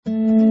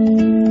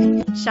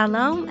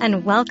Shalom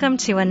and welcome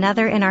to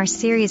another in our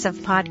series of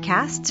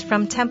podcasts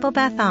from Temple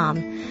Beth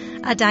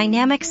Am, a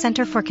dynamic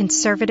center for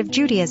conservative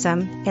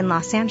Judaism in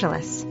Los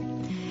Angeles.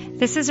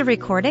 This is a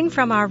recording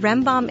from our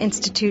Rembaum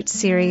Institute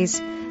series,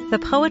 The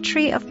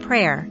Poetry of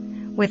Prayer,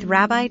 with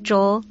Rabbi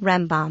Joel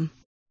Rembaum.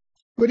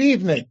 Good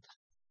evening,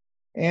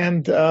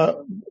 and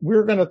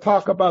we're going to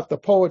talk about the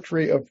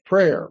poetry of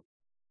prayer.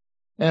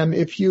 And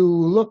if you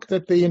looked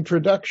at the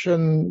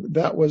introduction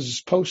that was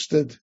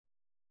posted,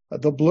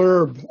 the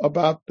blurb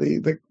about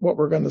what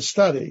we're going to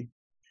study,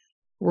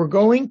 we're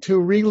going to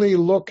really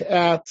look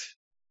at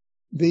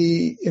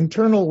the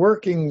internal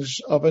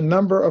workings of a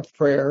number of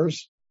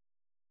prayers,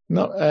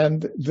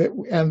 and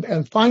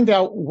find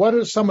out what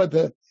are some of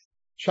the,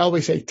 shall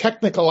we say,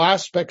 technical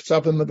aspects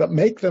of them that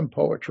make them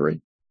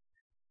poetry.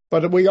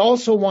 But we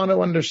also want to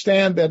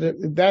understand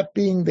that that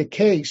being the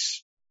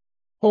case,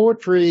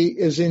 poetry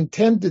is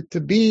intended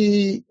to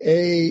be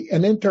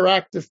an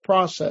interactive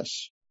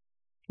process.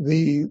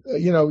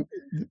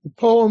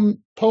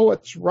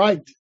 Poets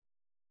write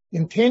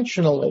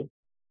intentionally,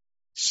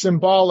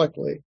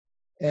 symbolically,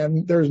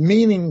 and there's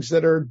meanings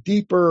that are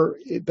deeper,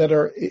 that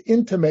are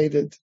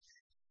intimated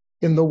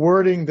in the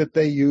wording that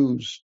they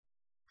use.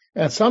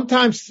 And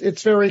sometimes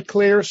it's very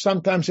clear,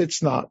 sometimes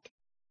it's not.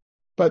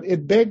 But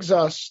it begs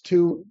us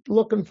to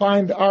look and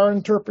find our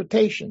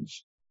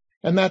interpretations,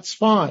 and that's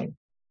fine.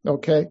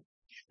 Okay.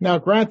 Now,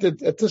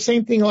 granted, it's the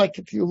same thing like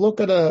if you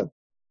look at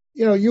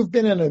you've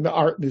been in an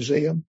art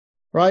museum,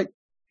 right?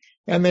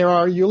 And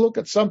you look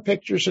at some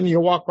pictures and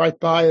you walk right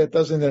by it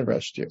doesn't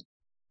interest you.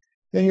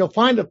 Then you'll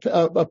find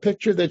a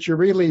picture that you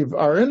really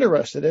are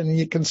interested in, and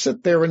you can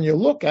sit there and you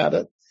look at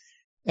it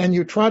and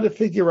you try to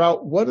figure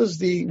out what is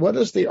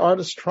the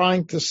artist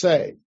trying to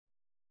say,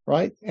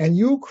 right? And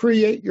you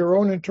create your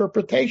own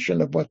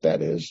interpretation of what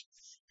that is.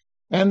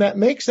 And that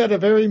makes that a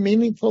very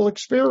meaningful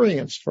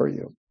experience for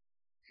you.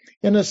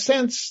 In a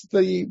sense,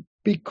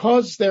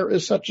 because there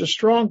is such a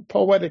strong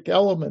poetic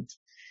element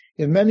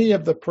in many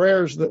of the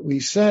prayers that we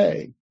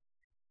say,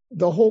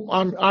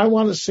 I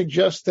want to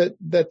suggest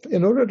that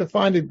in order to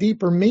find a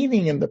deeper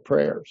meaning in the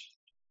prayers,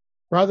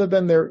 rather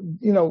than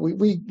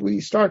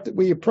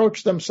we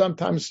approach them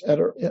sometimes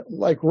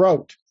like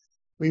rote.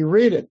 We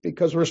read it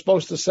because we're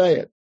supposed to say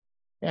it.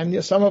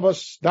 And some of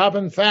us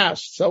daven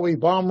fast, so we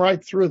bomb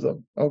right through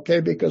them,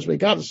 okay, because we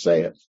got to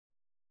say it.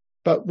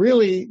 But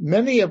really,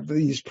 many of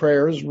these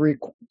prayers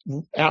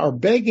are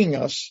begging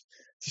us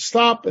to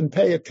stop and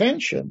pay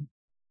attention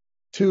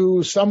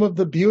to some of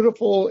the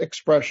beautiful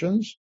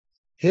expressions,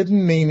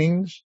 hidden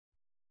meanings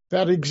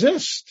that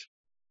exist.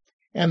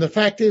 And the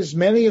fact is,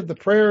 many of the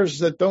prayers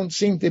that don't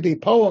seem to be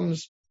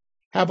poems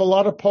have a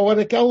lot of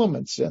poetic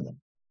elements in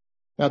them.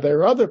 Now, there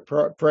are other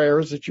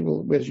prayers that you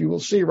will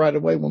see right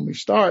away when we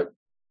start,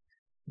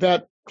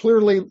 that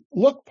clearly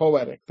look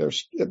poetic.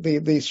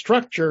 The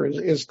structure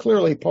is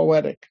clearly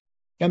poetic.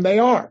 And they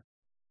are.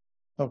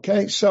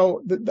 Okay,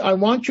 so I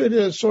want you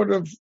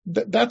to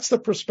that's the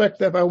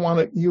perspective I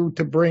want you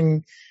to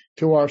bring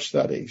to our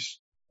studies.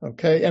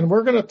 Okay, and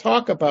we're going to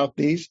talk about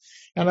these,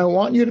 and I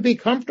want you to be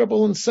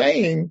comfortable in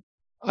saying,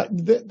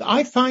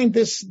 I find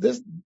this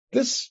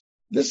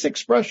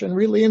expression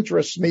really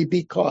interests me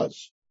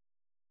because,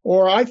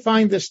 or I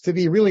find this to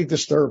be really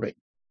disturbing.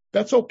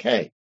 That's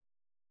okay.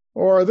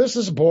 Or this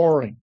is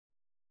boring.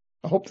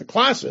 I hope the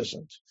class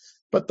isn't.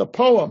 But the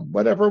poem,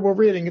 whatever we're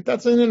reading, it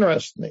doesn't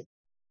interest me,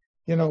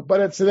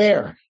 but it's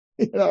there,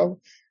 All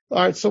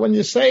right. So when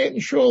you say it in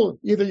shul,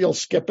 either you'll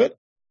skip it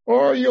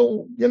or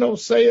you'll,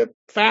 say it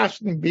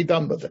fast and be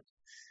done with it.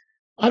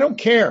 I don't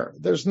care.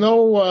 There's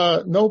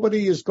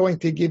nobody is going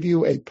to give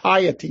you a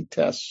piety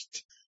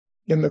test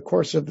in the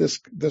course of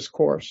this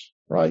course,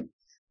 right?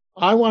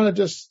 I want to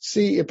just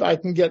see if I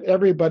can get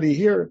everybody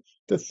here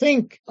to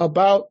think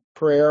about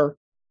prayer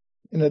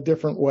in a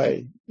different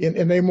way,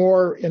 in a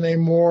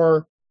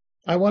more,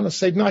 I want to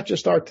say not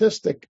just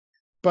artistic,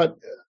 but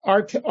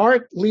art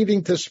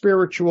leading to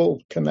spiritual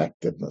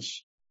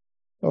connectedness.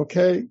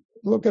 Okay?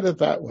 Look at it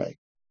that way.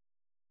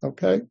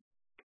 Okay?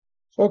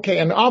 Okay,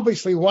 and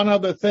obviously one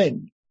other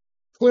thing.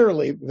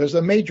 Clearly, there's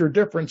a major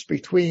difference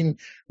between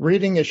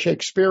reading a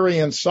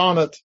Shakespearian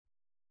sonnet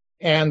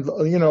and,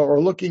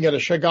 or looking at a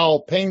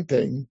Chagall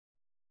painting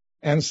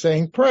and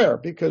saying prayer,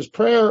 because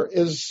prayer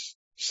is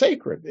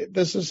sacred.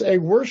 This is a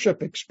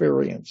worship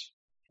experience,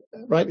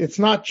 right? It's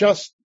not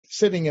just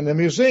sitting in the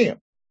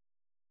museum.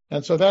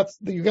 And so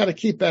you got to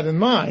keep that in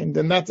mind.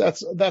 And that's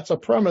a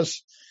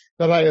premise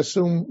that I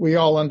assume we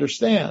all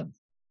understand.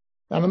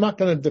 And I'm not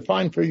going to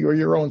define for you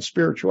your own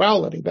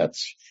spirituality.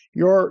 That's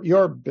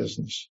your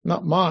business,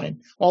 not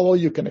mine. Although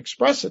you can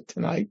express it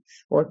tonight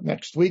or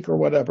next week or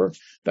whatever,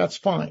 that's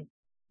fine.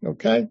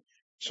 Okay.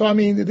 So,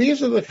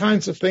 these are the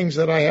kinds of things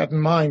that I had in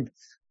mind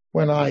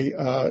when I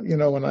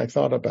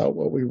thought about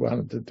what we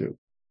wanted to do.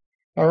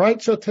 All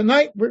right. So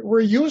tonight we're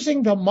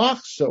using the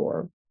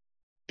Mahzor,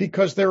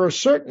 because there are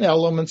certain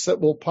elements that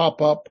will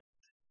pop up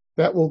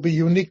that will be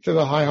unique to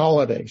the high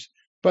holidays.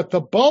 But the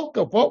bulk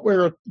of what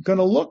we're going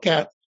to look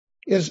at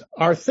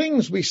are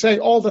things we say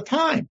all the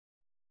time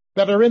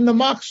that are in the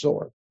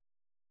Mahzor.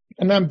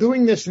 And I'm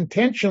doing this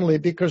intentionally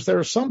because there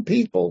are some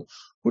people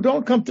who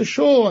don't come to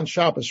shul on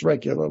Shabbos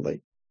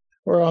regularly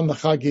or on the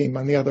Chagim,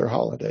 on the other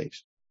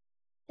holidays.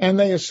 And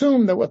they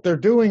assume that what they're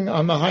doing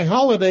on the high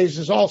holidays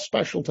is all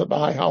special to the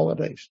high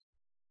holidays.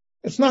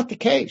 It's not the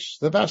case.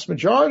 The vast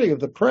majority of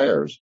the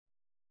prayers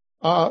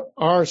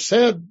are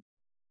said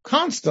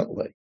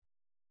constantly.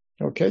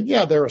 Okay,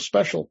 yeah, there are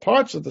special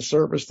parts of the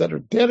service that are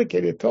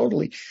dedicated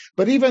totally,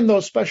 but even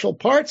those special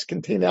parts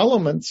contain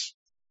elements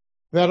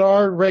that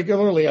are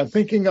regularly. I'm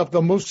thinking of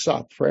the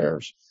Musaf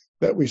prayers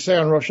that we say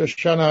on Rosh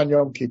Hashanah and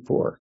Yom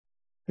Kippur,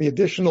 the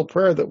additional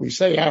prayer that we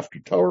say after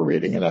Torah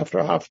reading and after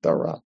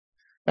Haftarah,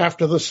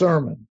 after the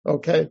sermon,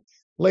 okay,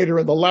 later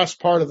in the last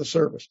part of the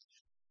service.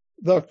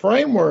 The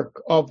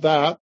framework of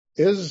that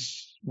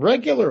is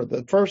regular.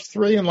 The first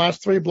three and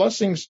last three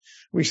blessings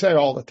we say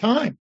all the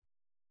time.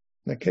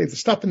 Okay, the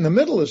stuff in the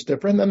middle is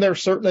different, and there are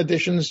certain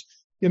additions,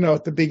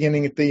 at the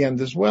beginning, at the end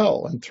as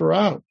well, and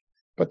throughout.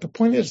 But the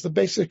point is the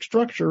basic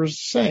structure is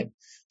the same.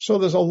 So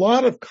there's a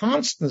lot of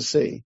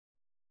constancy,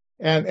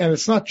 and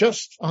it's not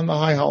just on the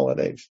high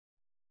holidays.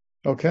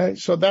 Okay,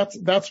 so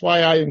that's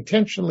why I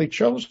intentionally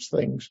chose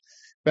things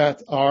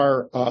that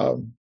are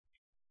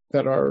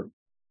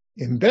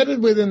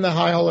embedded within the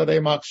high holiday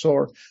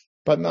Mahzor,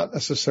 but not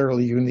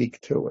necessarily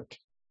unique to it.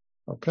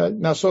 Okay.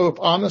 Now, so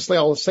honestly,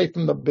 I'll say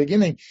from the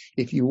beginning,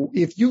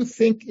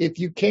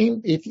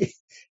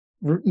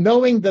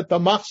 knowing that the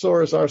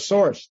Mahzor is our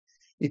source,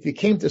 if you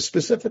came to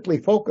specifically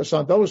focus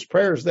on those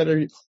prayers that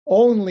are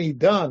only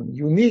done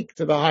unique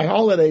to the high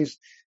holidays,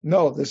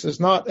 no, this is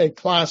not a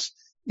class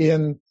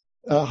in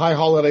high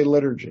holiday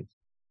liturgy.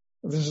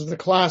 This is the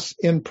class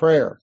in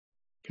prayer,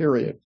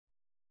 period.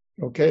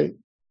 Okay.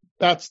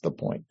 That's the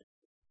point.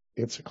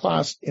 It's a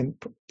class in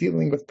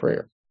dealing with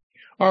prayer.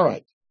 All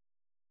right.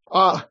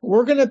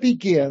 We're going to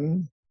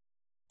begin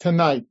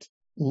tonight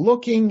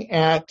looking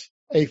at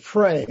a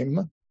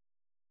frame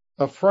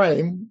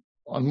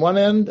on one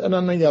end and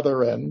on the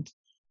other end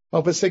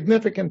of a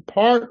significant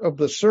part of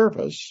the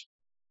service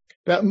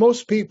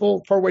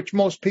for which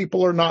most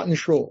people are not in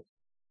shul.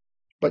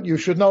 But you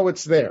should know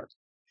it's there.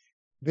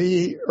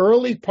 The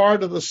early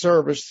part of the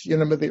service,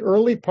 the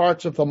early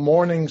parts of the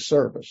morning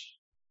service.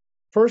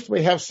 First,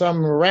 we have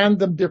some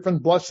random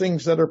different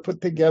blessings that are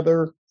put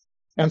together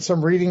and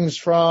some readings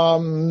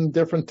from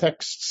different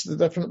texts,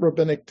 different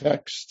rabbinic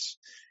texts.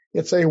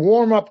 It's a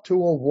warm-up to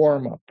a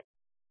warm-up.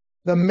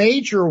 The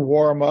major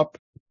warm-up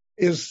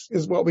is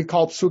what we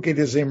call Psukei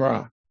de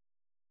Zimra.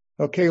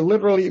 Okay,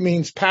 literally it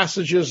means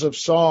passages of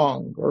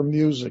song or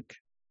music.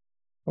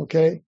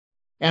 Okay,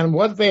 and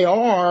what they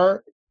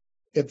are,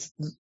 it's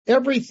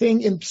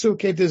everything in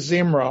Psukei de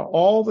Zimra,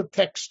 all the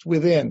text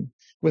within,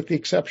 with the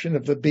exception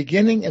of the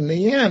beginning and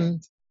the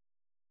end,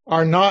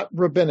 are not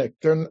rabbinic.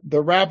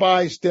 The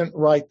rabbis didn't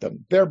write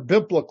them. They're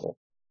biblical.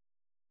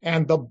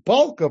 And the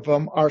bulk of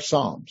them are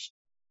Psalms.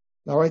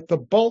 All right, the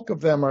bulk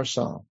of them are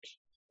Psalms.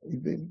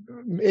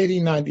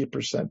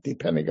 80-90%,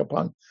 depending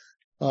upon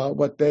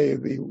what day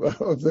of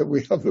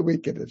the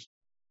week it is.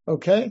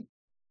 Okay?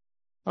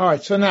 All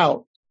right, so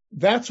now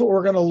that's what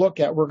we're going to look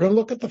at. We're going to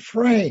look at the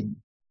frame,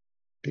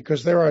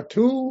 because there are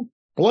two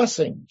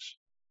blessings,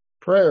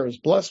 prayers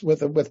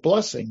with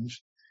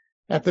blessings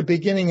at the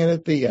beginning and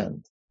at the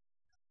end.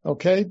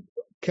 Okay?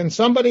 Can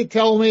somebody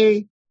tell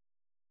me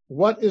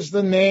what is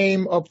the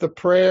name of the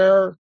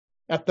prayer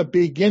at the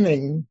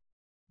beginning,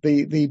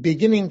 the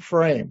beginning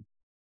frame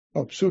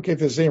of Psukei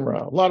de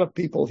Zimra? A lot of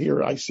people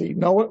here I see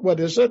know it.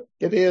 What is it?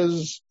 It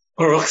is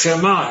Baruch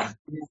She'amar.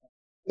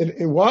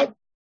 What?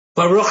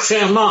 Baruch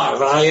She'amar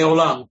v'haya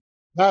olam.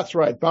 That's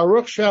right.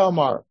 Baruch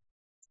She'amar.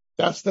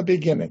 That's the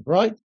beginning,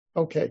 right?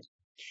 Okay.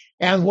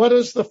 And what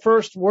is the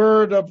first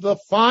word of the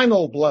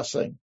final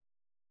blessing?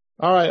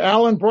 All right,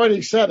 Alan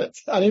Brody said it.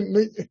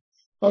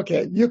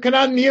 Okay, you can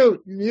unmute.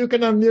 You can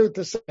unmute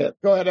to say it.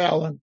 Go ahead,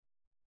 Alan.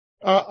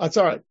 It's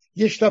all right.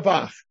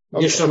 Yishtabach.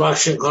 Okay.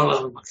 Yishtabach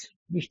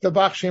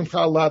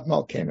Shemcha Lad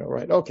Malkeinu.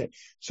 Right. Okay.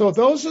 So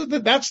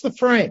that's the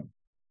frame.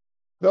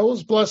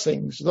 Those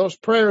blessings, those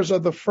prayers are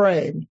the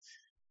frame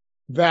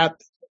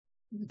that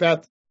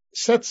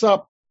sets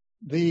up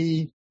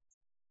the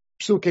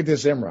Psukei de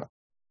Zimra.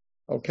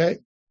 Okay.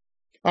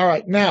 All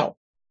right. Now,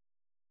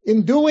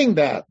 in doing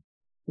that,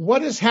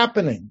 what is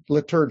happening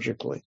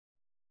liturgically?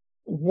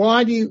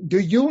 Do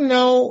you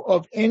know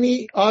of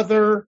any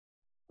other?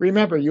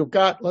 Remember, you've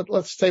got,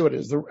 let's say what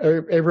it is, a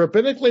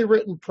rabbinically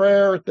written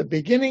prayer at the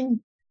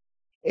beginning,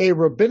 a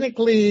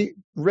rabbinically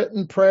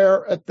written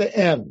prayer at the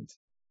end,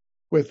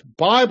 with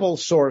Bible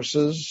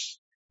sources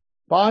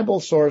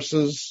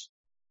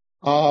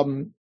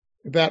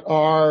that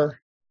are,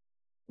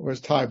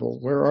 where's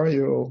Tybal? Where are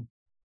you?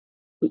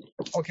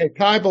 Okay,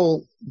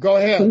 Tybal, go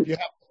ahead.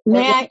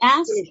 May I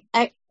ask?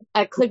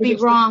 I could be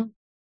wrong.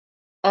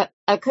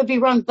 I could be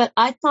wrong, but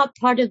I thought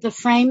part of the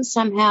frame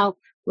somehow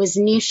was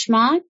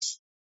Nishmat.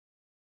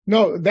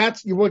 No,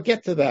 you will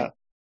get to that.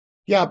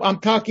 Yeah, I'm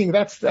talking,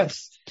 that's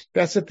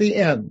at the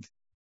end.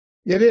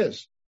 It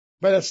is,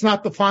 but it's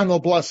not the final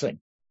blessing.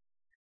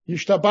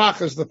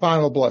 Yishtabach is the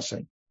final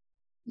blessing.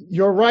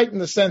 You're right in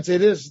the sense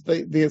it is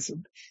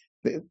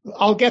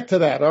I'll get to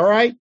that, all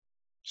right?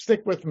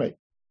 Stick with me.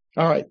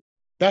 All right.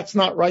 That's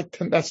not right.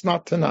 That's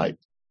not tonight.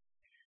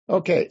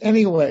 Okay.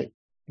 Anyway,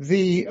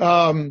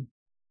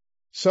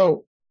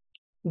 so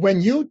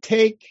when you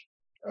take,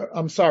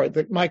 I'm sorry,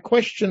 my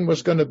question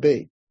was going to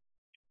be,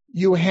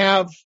 you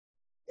have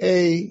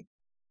a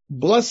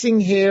blessing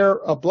here,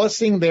 a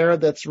blessing there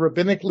that's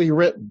rabbinically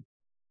written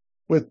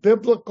with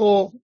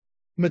biblical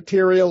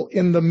material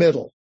in the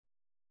middle.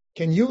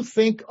 Can you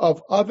think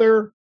of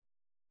other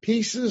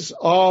pieces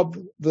of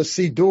the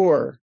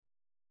Siddur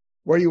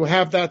where you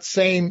have that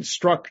same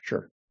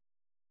structure?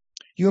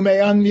 You may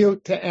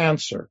unmute to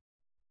answer.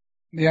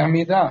 The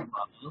Amidah.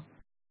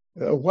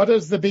 What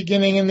is the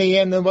beginning and the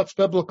end, and what's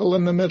biblical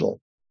in the middle?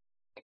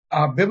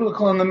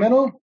 Biblical in the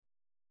middle?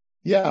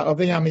 Yeah, of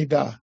the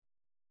Amidah.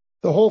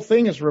 The whole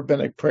thing is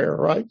rabbinic prayer,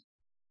 right?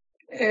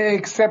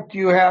 Except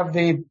you have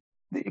on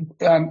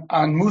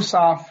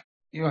Musaf,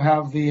 you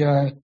have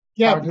the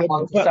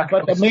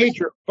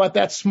but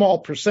that small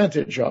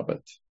percentage of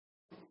it,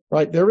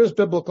 right? There is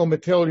biblical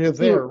material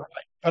there, right?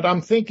 But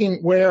I'm thinking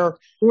where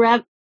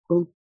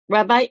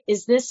Rabbi,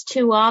 is this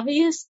too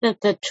obvious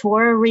that the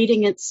Torah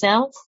reading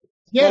itself?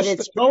 Yes,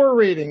 the Torah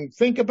reading.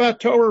 Think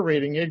about Torah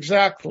reading,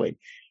 exactly.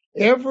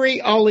 Every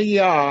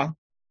aliyah,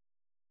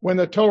 when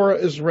the Torah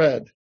is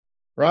read,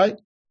 right?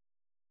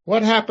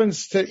 What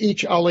happens to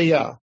each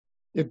aliyah?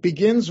 It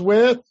begins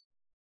with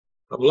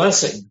a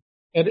blessing.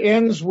 It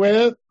ends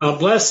with a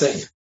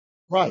blessing.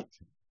 Right.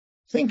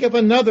 Think of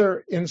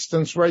another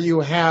instance where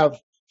you have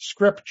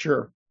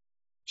scripture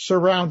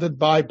surrounded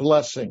by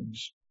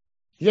blessings.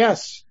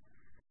 Yes.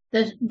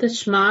 The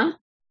Shema.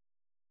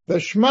 The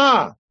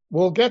Shema.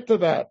 We'll get to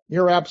that.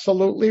 You're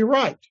absolutely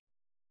right.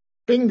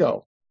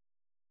 Bingo.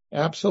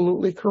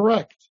 Absolutely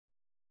correct.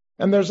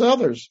 And there's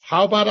others.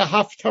 How about a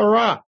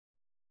Haftarah?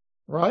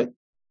 Right?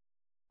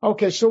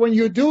 Okay, so when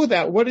you do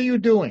that, what are you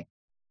doing?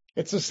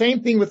 It's the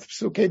same thing with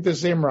Psukei de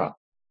Zimra.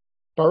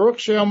 Baruch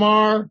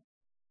She'amar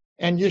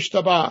and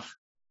Yishtabach.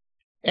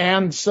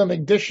 And some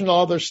additional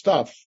other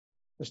stuff,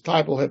 as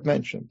Tybal had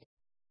mentioned.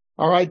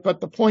 All right,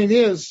 but the point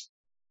is,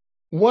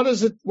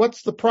 what's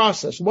the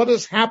process? What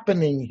is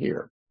happening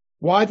here?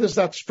 Why does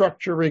that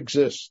structure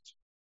exist?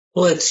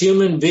 Well, it's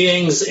human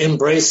beings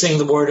embracing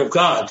the Word of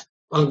God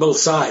on both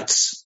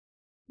sides.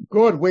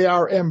 Good. We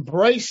are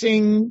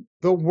embracing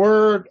the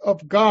Word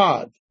of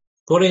God.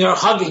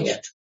 Hugging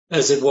it,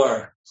 as it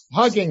were.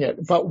 Hugging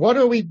it. But what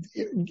are we,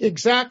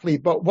 exactly,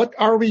 but what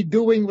are we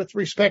doing with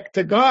respect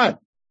to God?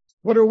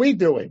 What are we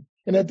doing?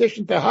 In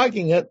addition to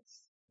hugging it,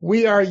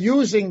 we are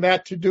using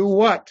that to do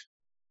what?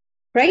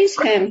 Praise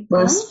Him.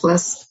 Bless.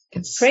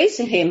 Praise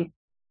Him.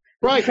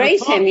 Right.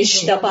 Praise Him.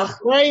 We're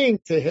praying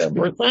to Him.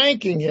 We're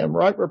thanking Him,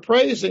 right? We're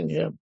praising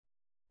Him,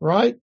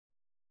 right?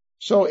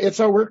 So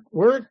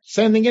we're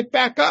sending it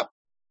back up.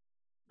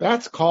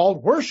 That's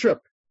called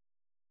worship,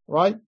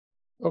 right?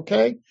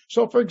 Okay.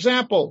 So for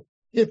example,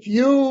 if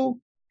you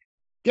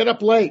get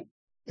up late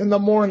in the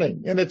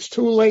morning and it's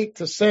too late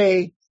to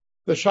say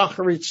the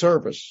Shaharit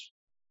service,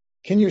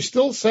 can you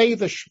still say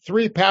the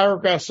 3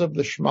 paragraphs of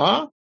the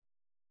Shema?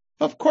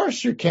 Of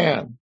course you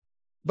can.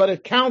 But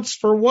it counts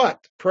for what?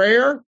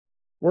 Prayer?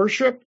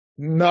 Worship?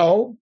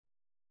 No.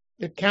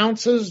 It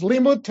counts as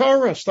limud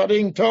Torah,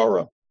 studying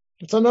Torah.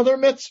 It's another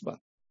mitzvah.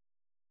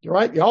 You're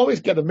right. You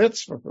always get a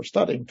mitzvah for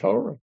studying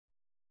Torah.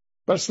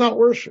 But it's not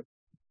worship,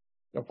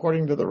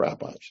 according to the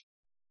rabbis.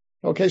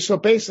 Okay, so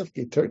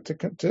basically,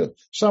 to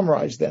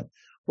summarize then,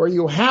 where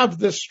you have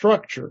this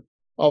structure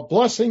of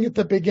blessing at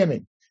the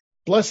beginning,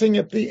 blessing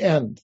at the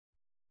end,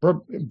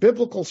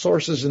 biblical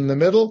sources in the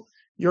middle,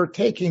 you're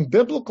taking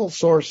biblical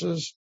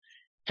sources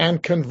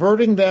and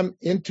converting them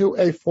into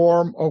a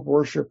form of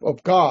worship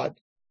of God.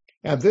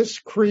 And this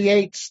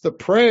creates the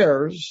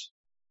prayers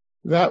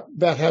that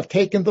have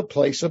taken the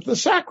place of the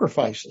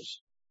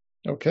sacrifices.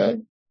 Okay?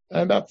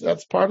 And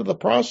that's part of the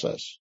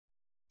process.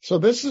 So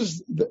this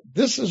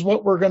is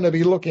what we're going to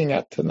be looking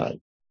at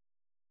tonight.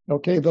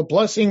 Okay? The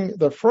blessing,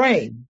 the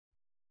frame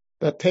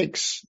that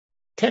takes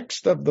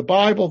text of the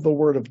Bible, the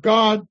Word of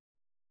God,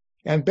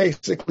 and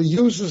basically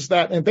uses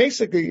that. And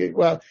basically,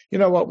 well, you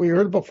know, what we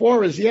heard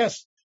before is,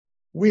 yes,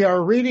 we are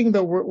reading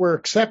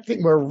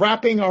we're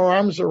wrapping our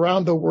arms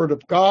around the Word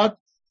of God,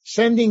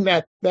 sending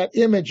that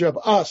image of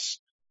us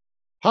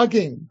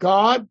hugging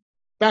God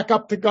back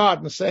up to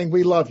God and saying,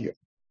 we love you.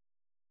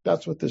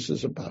 That's what this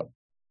is about.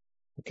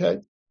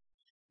 Okay?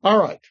 All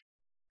right.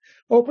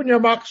 Open your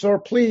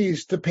Mahzor,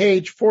 please, to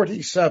page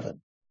 47.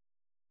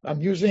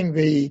 I'm using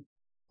the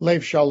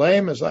Lev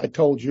Shalem, as I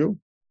told you.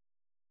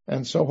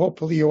 And so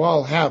hopefully you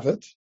all have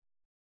it.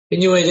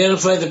 Can you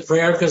identify the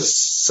prayer? Because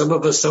some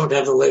of us don't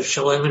have the Lev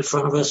Shalem in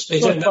front of us.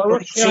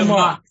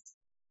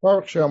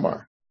 Baruch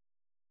She'amar.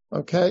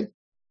 Okay?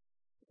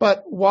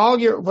 But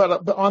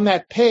but on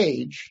that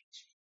page,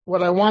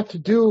 what I want to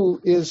do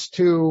is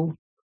to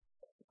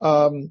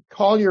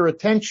call your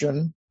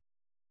attention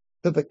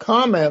to the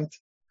comment,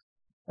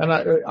 and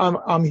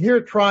I'm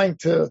here trying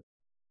to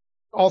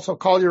also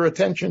call your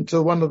attention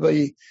to one of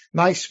the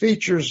nice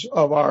features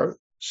of our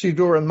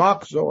Siddur and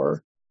Mahzor,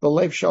 the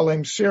Lev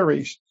Shalem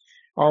series,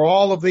 are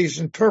all of these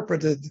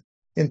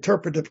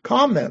interpretive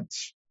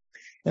comments.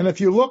 And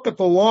if you look at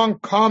the long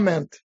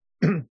comment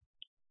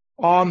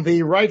on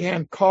the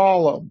right-hand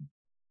column,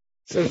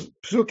 it says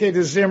Psuke de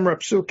Zimra,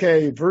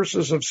 Psuke,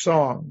 verses of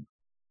song.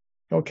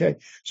 Okay,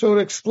 so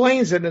it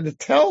explains it, and it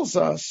tells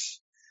us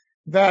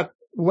that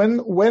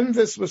when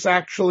this was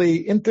actually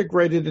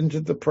integrated into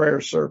the prayer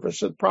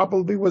service, it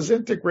probably was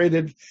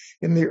integrated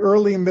in the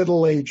early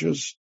Middle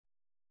Ages,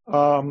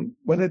 when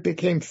it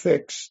became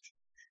fixed.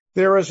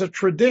 There is a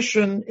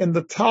tradition in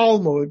the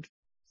Talmud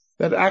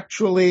that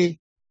actually,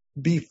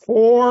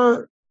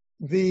 before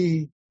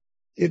it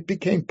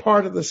became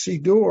part of the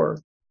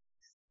Siddur,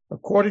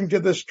 according to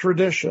this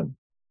tradition,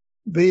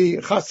 the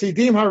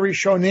Hasidim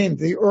HaRishonim,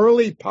 the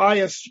early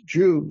pious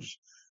Jews,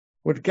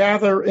 would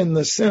gather in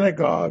the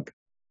synagogue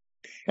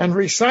and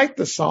recite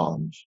the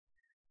Psalms.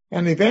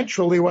 And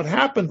eventually what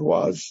happened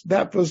was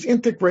that was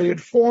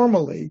integrated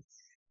formally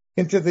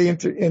into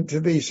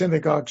the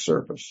synagogue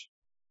service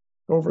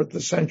over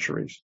the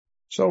centuries.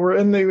 So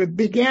it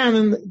began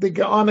in the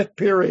Gaonic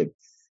period.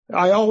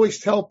 I always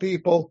tell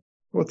people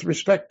with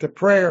respect to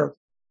prayer,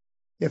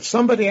 if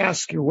somebody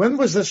asks you, when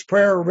was this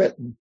prayer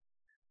written?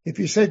 If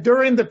you say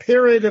during the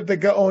period of the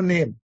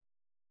Gaonim,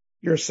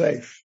 you're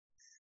safe.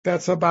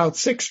 That's about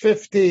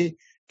 650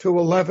 to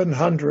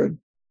 1100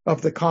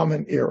 of the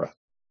Common Era.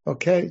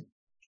 Okay?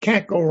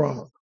 Can't go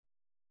wrong.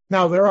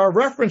 Now, there are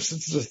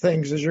references to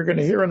things, as you're going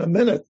to hear in a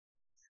minute,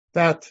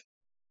 that,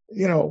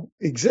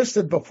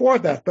 existed before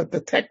that, but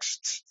the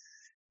texts,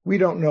 we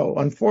don't know.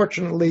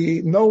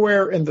 Unfortunately,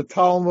 nowhere in the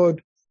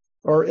Talmud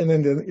or in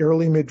the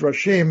early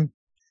Midrashim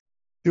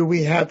do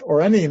we have,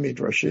 or any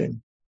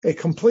Midrashim, a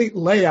complete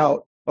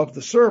layout of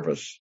the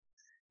service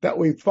that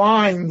we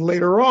find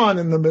later on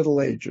in the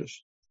Middle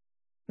Ages.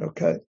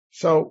 Okay,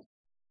 so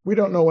we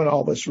don't know when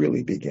all this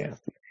really began.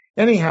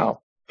 Anyhow,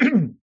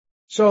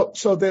 so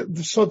the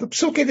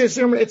Psuke de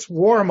Zimra, it's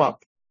warm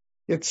up.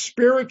 It's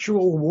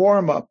spiritual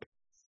warm up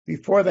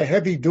before the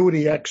heavy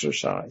duty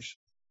exercise.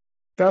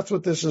 That's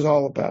what this is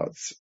all about.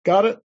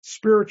 Got it?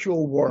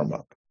 Spiritual warm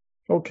up.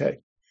 Okay.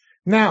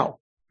 Now,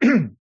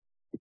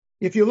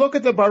 if you look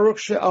at the Baruch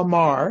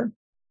She'amar,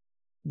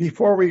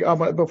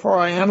 before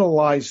I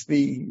analyze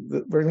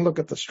we're going to look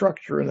at the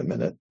structure in a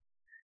minute.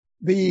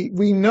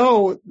 We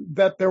know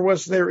that there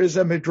is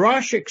a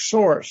midrashic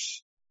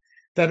source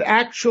that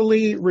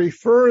actually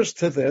refers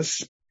to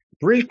this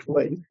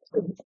briefly.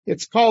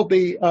 It's called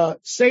the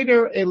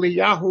Seder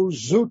Eliyahu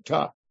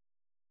Zuta.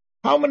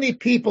 How many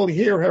people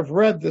here have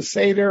read the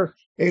Seder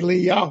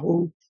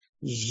Eliyahu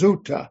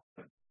Zuta?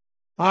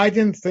 I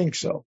didn't think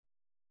so.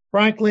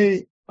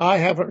 Frankly, I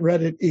haven't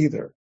read it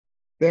either.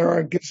 There are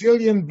a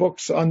gazillion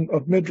books of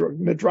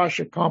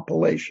midrashic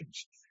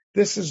compilations.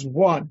 This is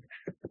one.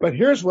 But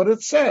here's what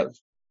it says.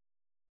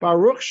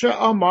 Baruch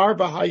she'amar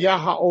v'haya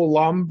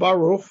ha'olam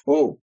baruch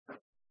hu.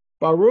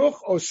 Baruch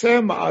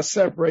oseh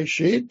ma'aseh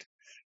reshit.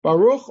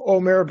 Baruch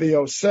omer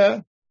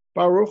v'yoseh.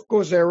 Baruch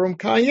gozerum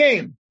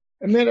kayem.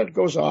 And then it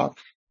goes off.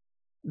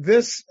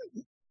 This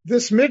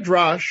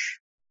midrash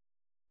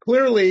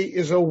clearly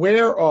is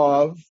aware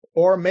of,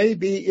 or may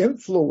be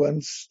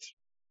influenced,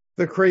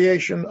 the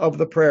creation of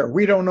the prayer.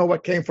 We don't know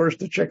what came first,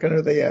 the chicken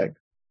or the egg.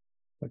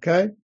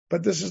 Okay?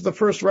 But this is the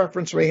first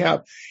reference we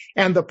have.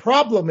 And the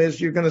problem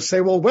is, you're going to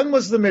say, well, when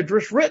was the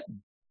midrash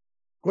written?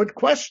 Good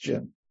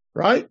question,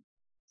 right?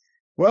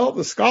 Well,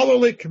 the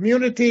scholarly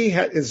community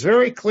is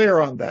very clear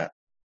on that.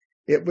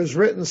 It was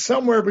written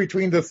somewhere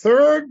between the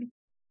 3rd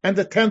and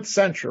the 10th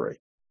century.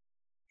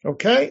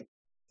 Okay?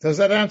 Does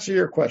that answer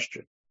your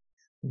question?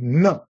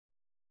 No.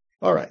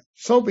 All right.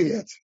 So be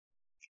it.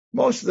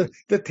 Most of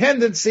the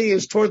tendency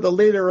is toward the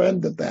later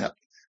end of that,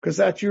 because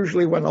that's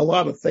usually when a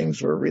lot of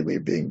things were really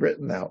being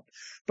written out.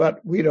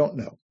 But we don't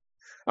know.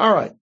 All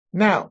right.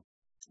 Now,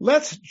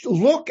 let's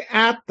look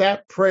at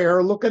that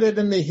prayer. Look at it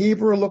in the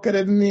Hebrew. Look at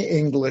it in the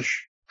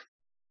English.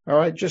 All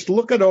right. Just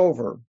look it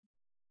over.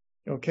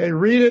 Okay.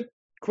 Read it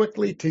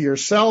quickly to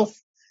yourself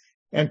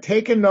and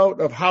take a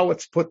note of how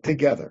it's put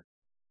together.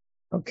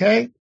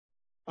 Okay.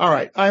 All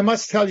right. I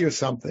must tell you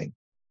something.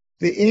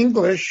 The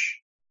English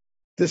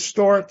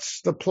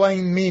distorts the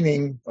plain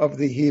meaning of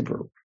the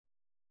Hebrew.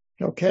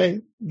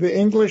 Okay?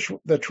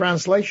 The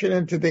translation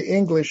into the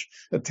English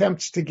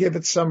attempts to give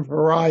it some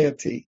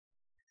variety.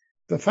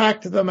 The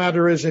fact of the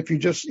matter is,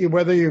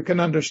 whether you can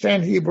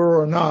understand Hebrew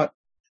or not,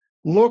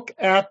 look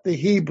at the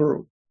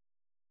Hebrew.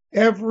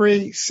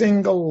 Every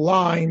single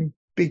line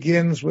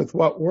begins with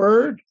what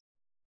word?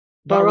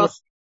 Baruch.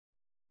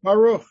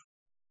 Baruch.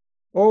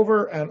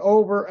 Over and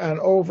over and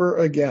over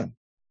again.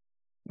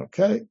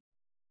 Okay?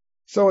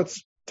 So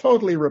it's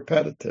totally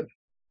repetitive.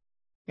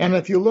 And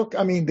if you look,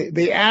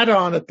 the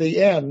add-on at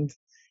the end,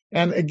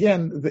 and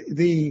again,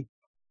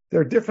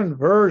 there are different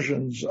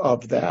versions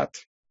of that.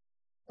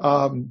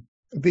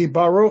 The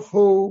Baruch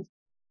Hu,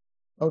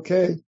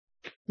 okay,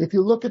 if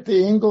you look at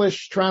the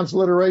English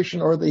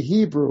transliteration or the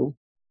Hebrew,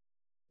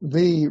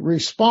 the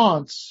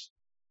response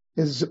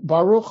is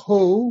Baruch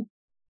Hu,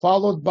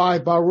 followed by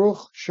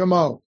Baruch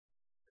Shemo.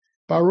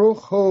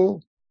 Baruch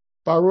Hu,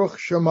 Baruch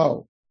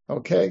Shemo,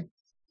 okay?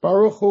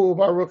 Baruch Hu,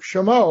 Baruch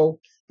Shemo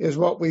is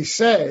what we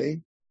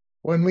say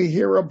when we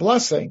hear a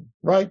blessing,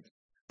 right?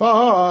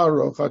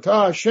 Baruch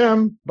Atah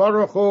Hashem,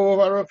 Baruch Hu,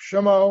 Baruch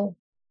Shemo,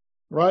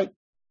 right?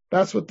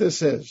 That's what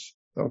this is,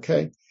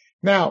 okay?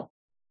 Now,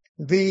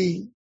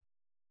 there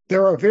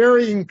are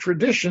varying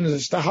traditions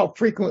as to how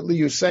frequently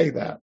you say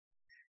that.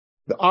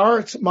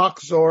 Our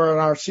Mahzor and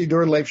our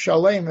Siddur Lev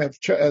Shalem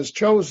has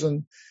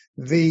chosen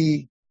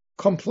the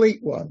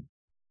complete one,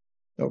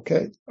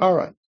 okay? All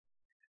right.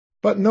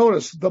 But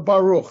notice the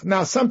Baruch.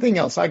 Now, something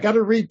else. I got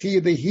to read to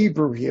you the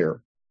Hebrew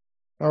here,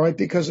 all right,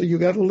 because you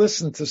got to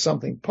listen to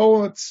something.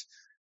 Poets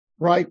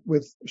write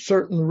with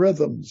certain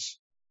rhythms,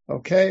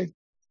 okay,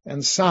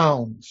 and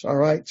sounds, all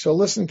right? So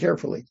listen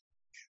carefully.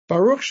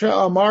 Baruch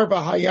she'amar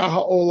b'haya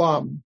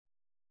ha'olam.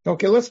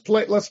 Okay, let's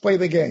play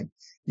the game.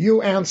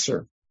 You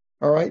answer,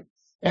 all right?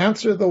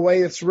 Answer the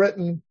way it's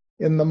written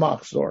in the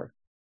Mahzor,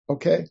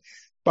 okay?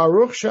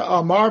 Baruch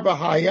she'amar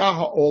b'haya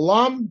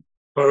ha'olam.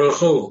 Baruch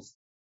Hu.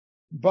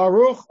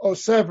 Baruch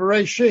Oseh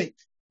Bereshit.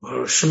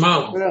 Baruch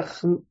Shema.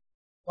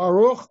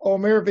 Baruch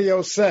Omer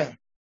V'Yoseh.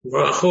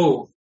 Baruch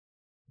Hu.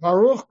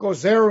 Baruch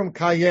Gozer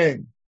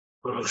Kayem.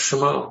 Baruch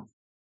Shema.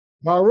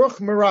 Baruch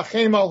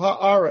Merachem al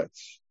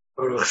Haaretz.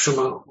 Baruch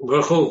Shema.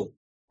 Baruch Hu.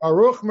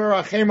 Baruch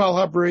Merachem al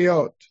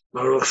Habriot.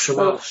 Baruch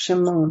Shema.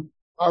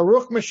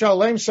 Baruch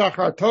Mishalem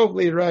Sachar Tov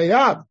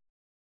L'Rayab.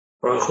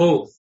 Baruch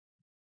Hu.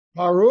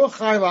 Baruch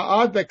Chai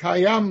La'ad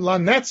V'Kayam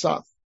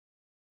Lanetzach.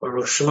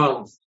 Baruch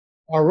Shema.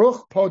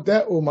 Baruch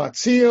Podeh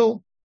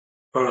Umatzil.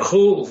 Baruch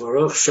Hu.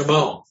 Baruch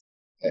Shema.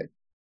 Okay.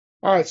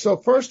 All right. So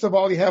first of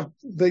all, you have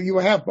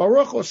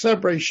Baruch Oseh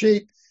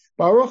Bereshit,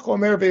 Baruch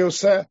Omer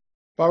V'Yoseh,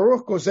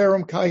 Baruch Gozer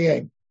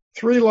Kayem.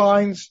 3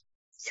 lines,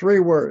 3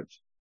 words.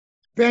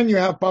 Then you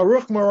have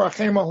Baruch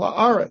Merachem al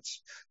Haaretz,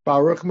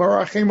 Baruch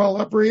Merachem al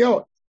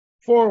Habriot,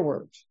 4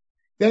 words.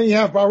 Then you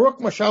have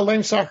Baruch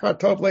Mashalem Sachar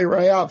Tov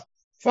L'Rayav,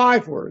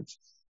 5 words.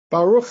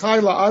 Baruch Chai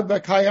La'ad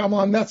V'Kayam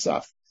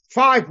Lanetzach,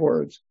 5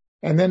 words.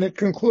 And then it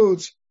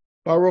concludes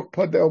Baruch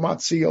Podeh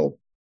Umatzil,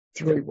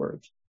 3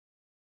 words.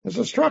 There's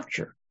a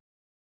structure.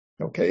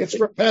 Okay, it's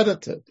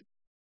repetitive.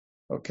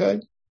 Okay,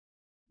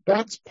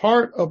 that's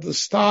part of the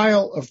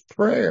style of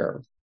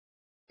prayer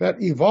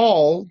that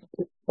evolved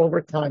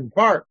over time.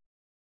 Bart.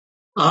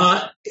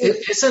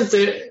 Isn't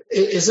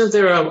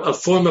there a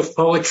form of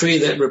poetry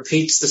that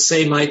repeats the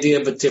same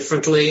idea but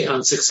differently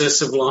on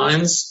successive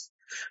lines?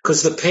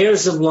 Because the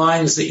pairs of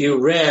lines that you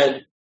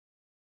read,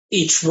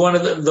 each one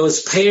of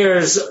those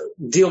pairs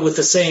deal with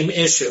the same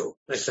issue,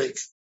 I think.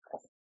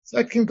 So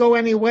it can go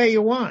any way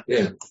you want.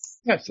 Yeah.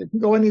 Yes, it can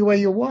go any way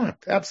you want.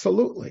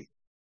 Absolutely.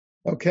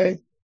 Okay.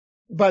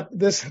 But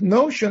this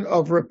notion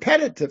of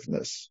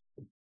repetitiveness,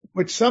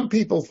 which some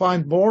people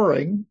find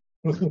boring,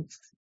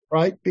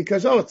 right?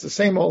 Because, it's the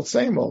same old,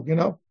 you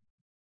know.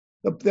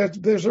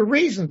 There's a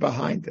reason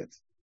behind it.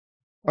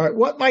 All right.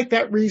 What might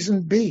that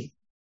reason be?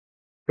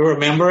 To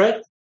remember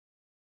it?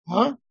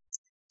 Huh?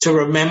 To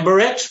remember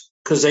it?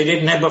 Because they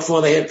didn't have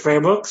before they had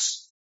prayer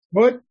books?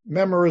 Good.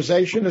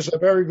 Memorization is a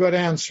very good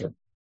answer.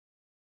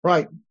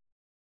 Right.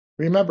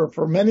 Remember,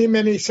 for many,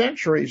 many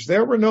centuries,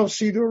 there were no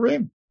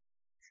Siddurim.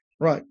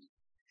 Right.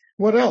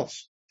 What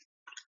else?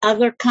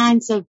 Other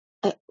kinds of,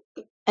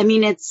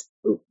 it's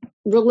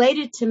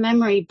related to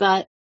memory,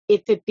 but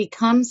if it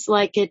becomes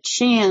like a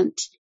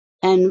chant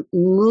and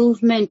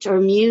movement or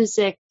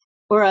music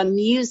or a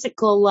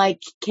musical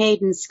like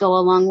cadence go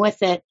along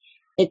with it,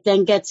 it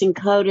then gets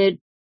encoded.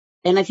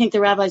 And I think the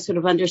rabbis would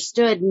have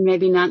understood,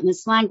 maybe not in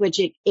this language,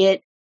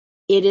 it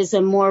is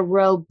a more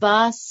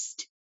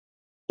robust,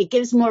 it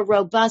gives more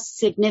robust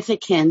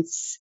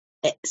significance,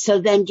 so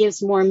then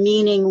gives more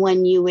meaning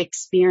when you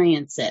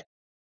experience it.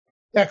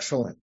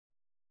 Excellent.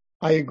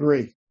 I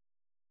agree.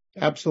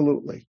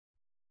 Absolutely.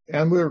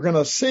 And we're going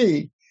to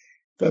see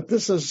that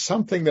this is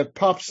something that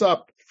pops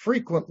up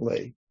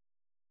frequently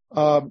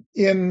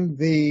in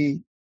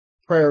the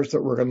prayers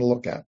that we're going to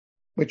look at,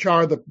 which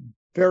are the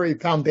very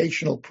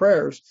foundational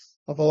prayers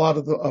of a lot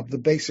of the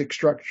basic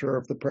structure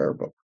of the prayer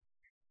book.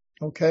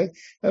 Okay,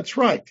 that's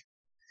right.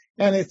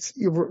 And it's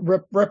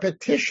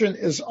repetition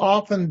is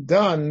often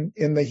done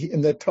in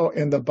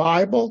the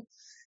Bible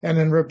and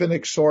in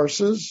rabbinic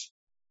sources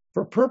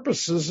for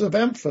purposes of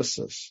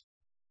emphasis,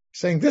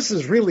 saying this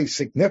is really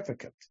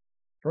significant,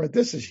 right?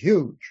 This is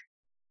huge.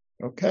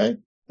 Okay,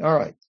 all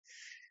right.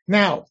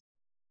 Now,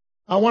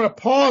 I want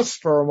to pause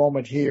for a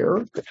moment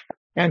here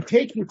and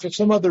take you to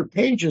some other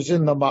pages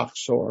in the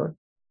Mahzor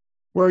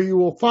where you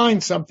will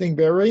find something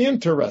very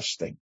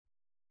interesting.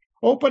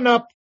 Open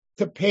up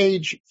to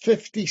page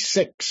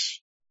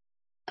 56.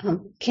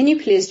 Can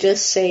you please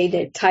just say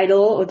the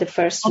title of the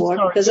first word?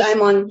 Because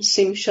I'm on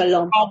Sim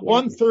Shalom.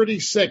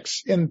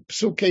 136 in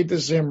Psukei de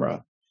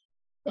Zimra.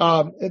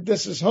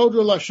 This is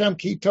Hodul Hashem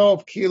Ki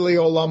Tov Ki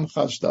Le'olam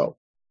Chasdo.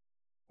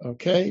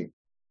 Okay?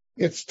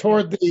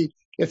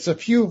 It's a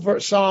few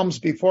psalms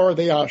before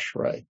the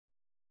Ashrei.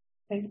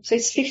 So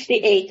it's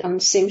 58 on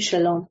Sim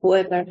Shalom,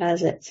 whoever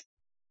has it.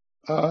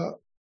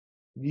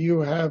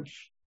 You have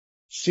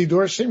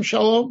Siddur Sim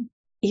Shalom?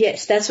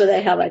 Yes, that's what I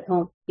have at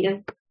home. Yeah.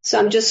 So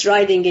I'm just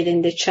writing it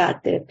in the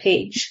chat, the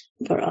page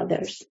for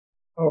others.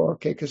 Oh,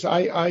 okay, because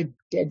I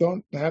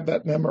don't have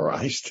that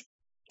memorized.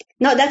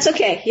 No, that's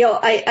okay.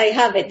 I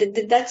have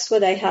it. That's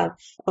what I have.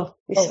 Oh,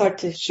 it's hard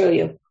to show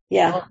you.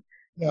 Yeah.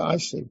 Yeah, I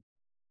see.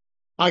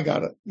 I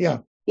got it. Yeah.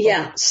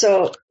 Yeah.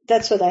 So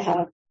that's what I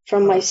have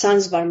from my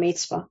son's bar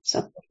mitzvah.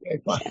 So.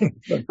 Okay, fine.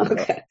 Yeah.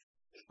 Okay.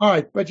 All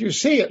right, but you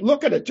see it.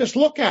 Look at it. Just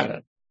look at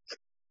it.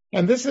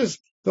 And this is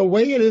the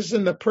way it is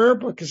in the prayer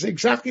book is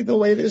exactly the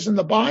way it is in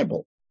the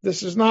Bible.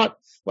 This is not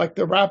like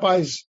the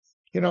rabbis,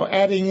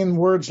 adding in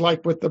words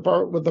like with the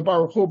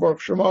Baruch Hu,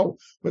 Baruch Shemo,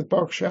 with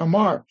Baruch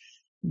She'amar.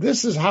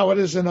 This is how it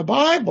is in the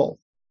Bible.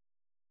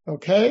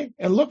 Okay?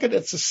 And look at it.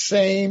 It's the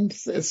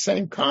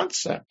same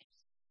concept.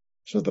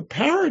 So the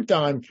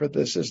paradigm for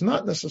this is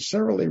not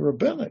necessarily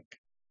rabbinic.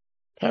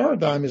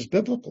 Paradigm is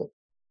biblical.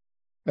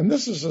 And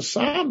this is a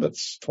psalm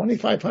that's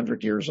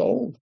 2,500 years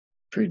old,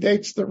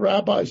 predates the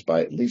rabbis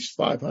by at least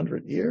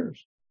 500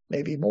 years,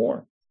 maybe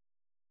more.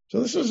 So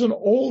this is an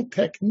old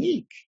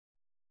technique.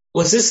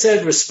 Was this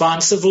said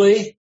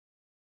responsively?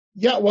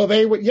 Yeah, well,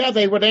 they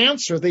would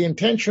answer. The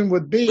intention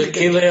would be. The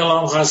Kilei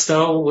Olam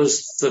Chasdo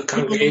was the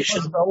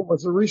congregation.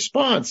 Was a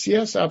response.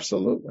 Yes,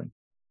 absolutely.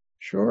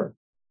 Sure.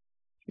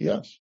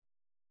 Yes.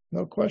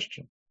 No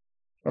question.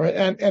 All right.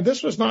 And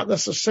this was not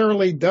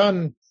necessarily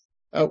done.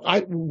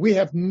 We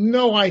have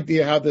no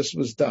idea how this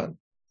was done.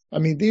 I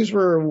mean, these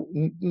were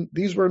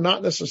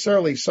not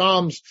necessarily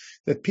psalms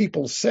that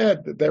people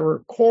said. That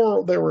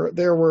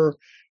there were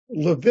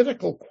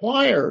Levitical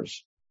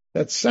choirs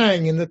that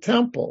sang in the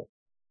temple.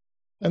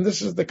 And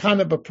this is the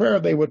kind of a prayer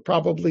they would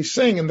probably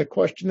sing. And the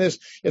question is,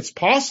 it's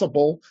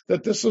possible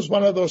that this was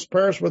one of those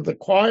prayers where the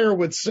choir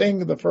would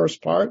sing the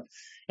first part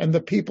and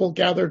the people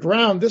gathered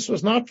round. This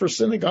was not for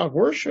synagogue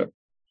worship.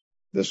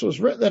 This was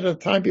written at a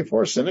time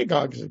before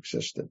synagogues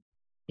existed. It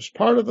was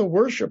part of the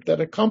worship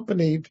that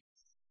accompanied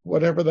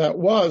whatever that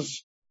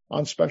was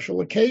on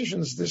special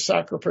occasions, this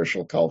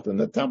sacrificial cult in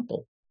the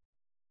temple.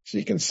 So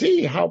you can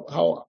see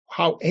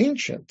how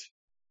ancient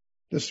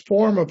this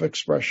form of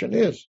expression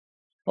is.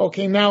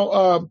 Okay,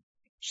 now,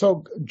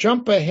 so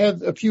jump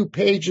ahead a few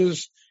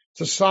pages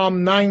to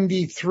Psalm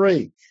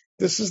 93.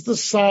 This is the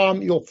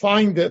psalm, you'll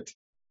find it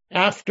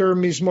after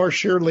Mizmor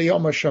Shir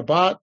L'Yom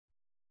HaShabbat,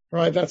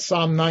 right? That's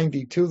Psalm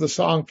 92, the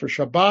song for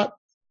Shabbat.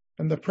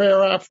 And the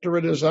prayer after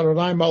it is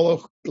Adonai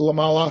Malach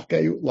L'Malach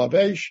Ge'ut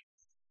Lavesh.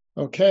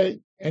 Okay,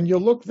 and you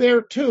look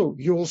there too,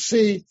 you will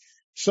see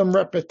some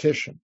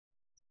repetition.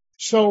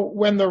 So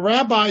when the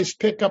rabbis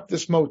pick up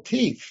this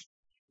motif,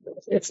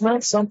 it's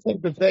not something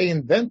that they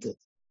invented.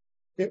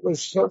 It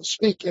was, so to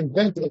speak,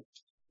 invented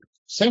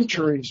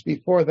centuries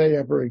before they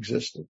ever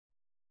existed.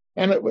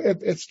 And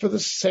it's for the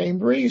same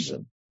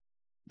reason,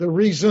 the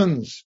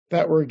reasons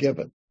that were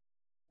given,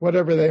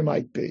 whatever they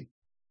might be.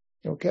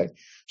 Okay.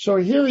 So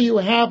here you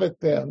have it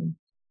then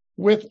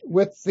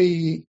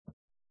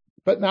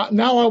but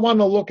now I want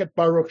to look at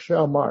Baruch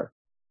She'amar,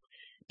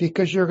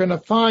 because you're going to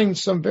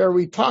find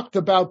we talked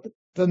about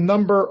the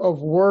number of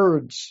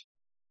words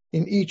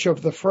in each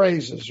of the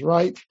phrases,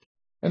 right?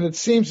 And it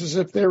seems as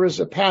if there is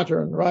a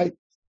pattern, right?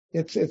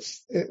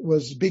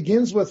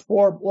 Begins with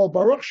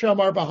Baruch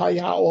She'amar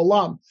b'haya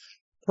olam.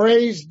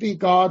 Praised be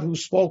God who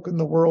spoke and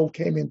the world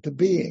came into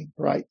being,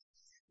 right?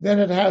 Then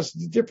it has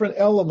different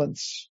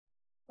elements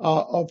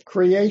of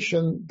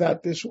creation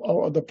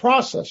or the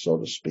process, so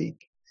to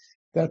speak,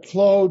 that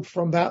flowed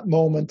from that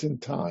moment in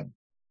time.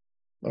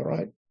 All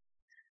right.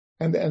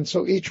 And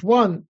so each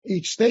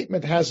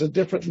statement has a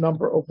different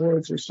number of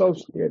words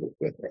associated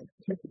with it.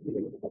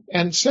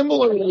 And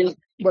similarly,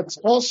 what's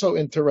also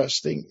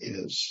interesting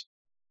is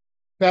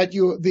that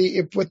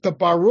with the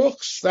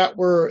baruchs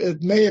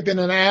it may have been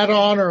an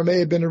add-on or it may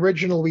have been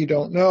original, we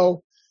don't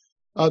know.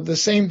 The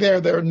same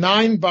there are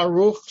 9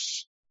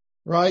 baruchs,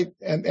 right?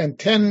 And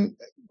 10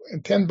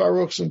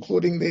 baruchs,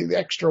 including the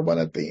extra one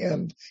at the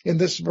end in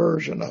this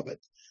version of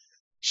it.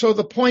 So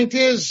the point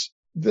is,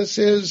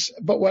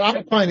 but what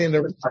I find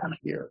interesting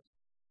here,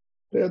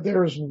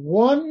 there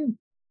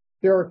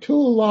are 2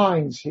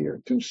 lines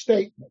here, 2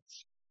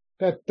 statements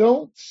that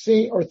don't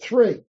seem, or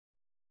 3,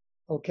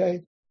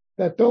 okay,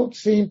 that don't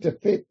seem to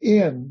fit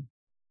in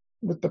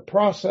with the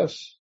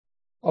process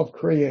of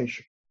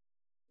creation.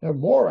 There are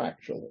more,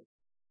 actually.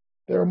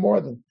 There are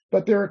more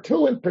but there are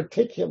 2 in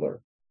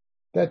particular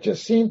that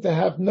just seem to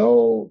have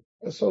no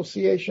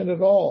association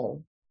at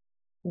all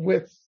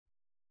with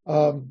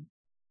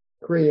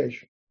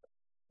creation.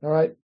 All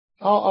right,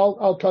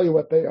 I'll tell you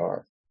what they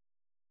are.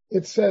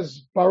 It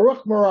says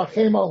Baruch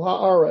Merachem al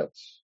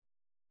haaretz,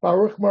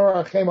 Baruch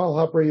Merachem al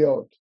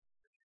habriyot.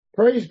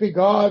 Praise be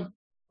God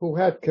who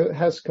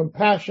has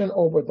compassion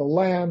over the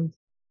land.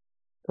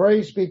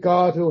 Praise be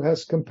God who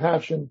has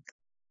compassion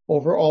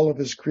over all of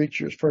his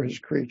creatures, for his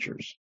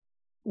creatures.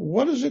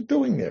 What is it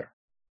doing there?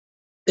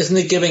 Isn't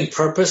it giving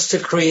purpose to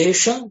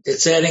creation?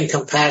 It's adding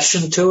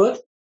compassion to it.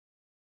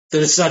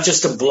 That it's not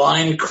just a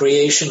blind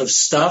creation of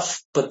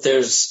stuff, but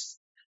there's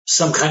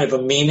some kind of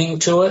a meaning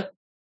to it.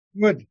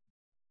 Good.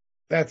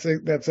 That's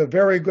a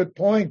very good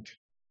point.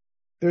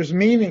 There's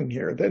meaning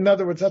here. In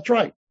other words, that's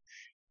right.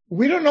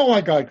 We don't know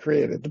why God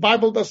created. The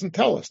Bible doesn't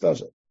tell us,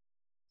 does it?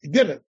 He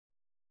did it,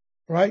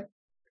 right?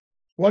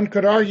 One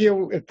could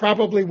argue it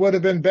probably would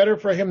have been better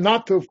for him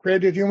not to have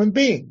created human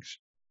beings,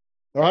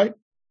 right?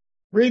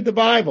 Read the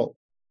Bible,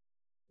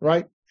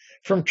 right?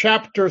 From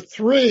chapter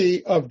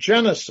 3 of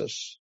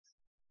Genesis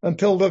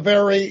until the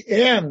very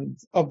end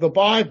of the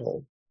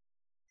Bible,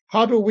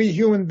 how do we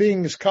human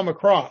beings come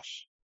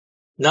across?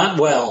 Not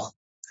well.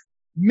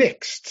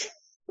 Mixed.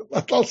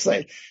 I'll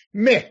say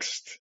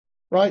mixed,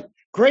 right?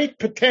 Great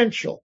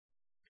potential,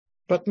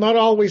 but not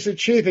always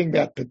achieving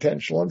that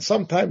potential, and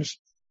sometimes,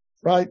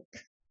 right,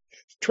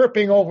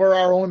 tripping over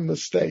our own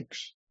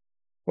mistakes,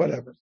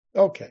 whatever.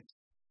 Okay.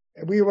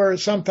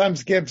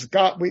 Sometimes gives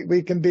God,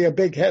 we can be a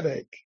big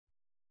headache.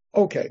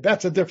 Okay,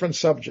 that's a different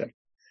subject.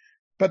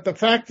 But the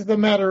fact of the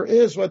matter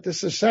is, what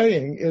this is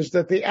saying is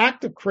that the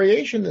act of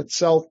creation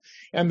itself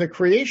and the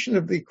creation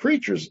of the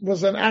creatures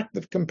was an act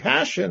of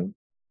compassion,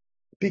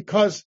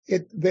 because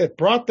it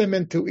brought them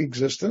into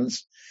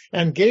existence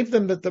and gave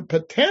them the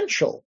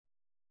potential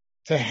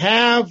to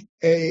have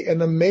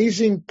an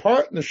amazing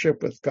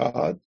partnership with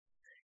God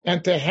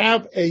and to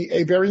have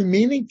a very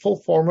meaningful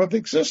form of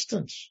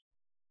existence.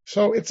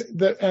 So it's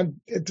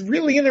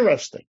really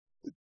interesting.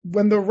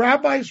 When the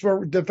rabbis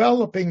were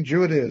developing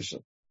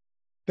Judaism,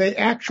 they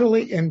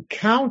actually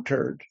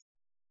encountered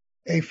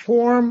a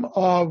form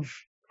of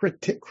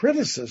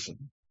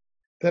criticism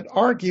that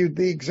argued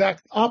the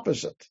exact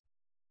opposite.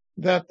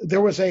 That there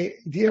was do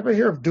you ever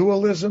hear of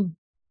dualism?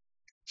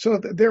 So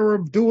there were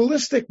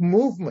dualistic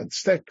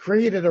movements that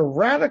created a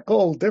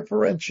radical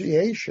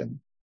differentiation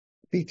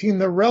between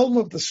the realm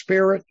of the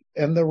spirit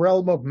and the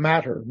realm of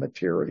matter,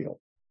 material.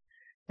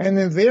 And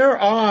in their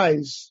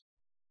eyes,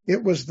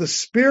 it was the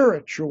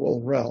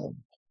spiritual realm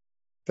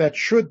that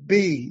should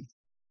be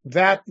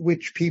that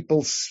which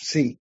people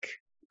seek,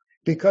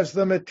 because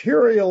the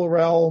material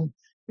realm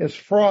is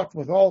fraught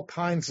with all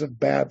kinds of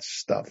bad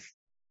stuff.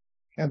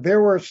 And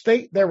there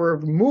were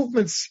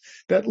movements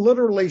that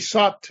literally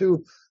sought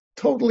to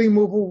totally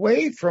move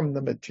away from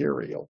the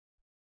material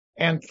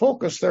and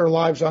focus their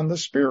lives on the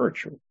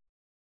spiritual.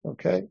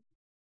 Okay.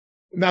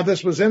 Now,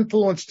 this was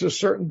influenced to a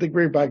certain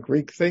degree by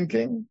Greek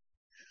thinking,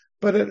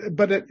 but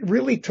it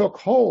really took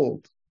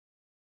hold.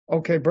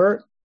 Okay,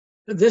 Bert?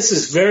 This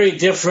is very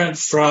different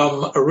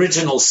from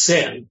original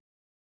sin.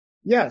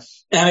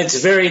 Yes. And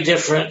it's very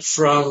different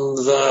from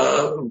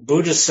the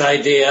Buddhist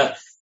idea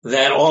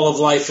that all of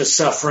life is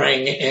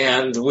suffering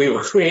and we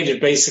were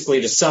created basically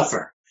to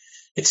suffer.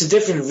 It's a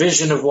different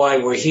vision of why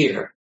we're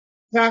here.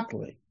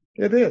 Exactly.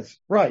 It is.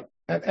 Right.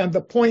 And the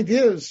point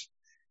is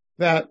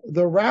that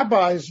the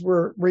rabbis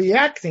were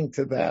reacting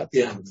to that.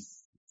 Yeah.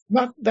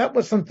 That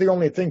wasn't the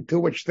only thing to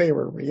which they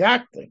were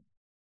reacting,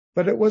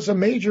 but it was a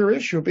major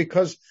issue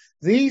because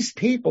these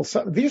people,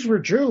 these were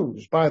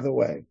Jews, by the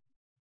way.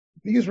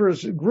 These were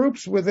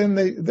groups within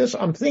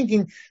I'm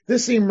thinking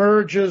this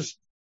emerges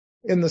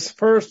in the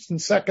first and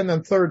second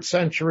and third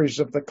centuries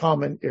of the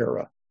Common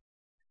Era.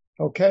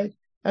 Okay?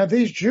 And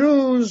these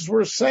Jews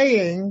were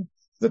saying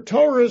the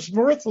Torah is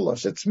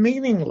worthless. It's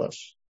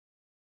meaningless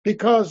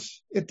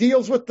because it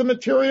deals with the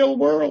material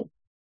world.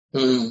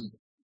 Mm.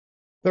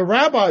 The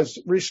rabbis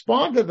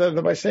responded to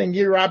them by saying,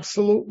 you're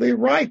absolutely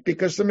right,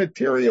 because the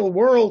material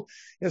world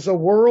is a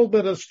world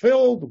that is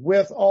filled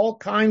with all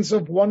kinds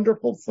of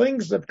wonderful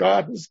things that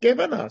God has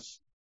given us.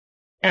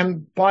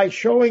 And by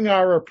showing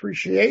our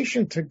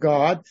appreciation to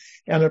God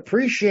and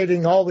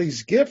appreciating all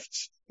these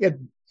gifts, it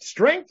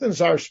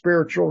strengthens our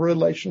spiritual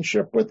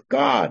relationship with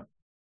God.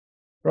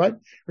 Right?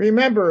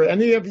 Remember,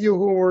 any of you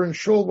who were in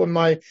shul when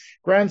my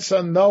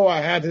grandson Noah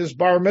had his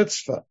bar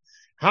mitzvah,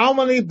 how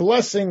many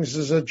blessings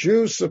is a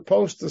Jew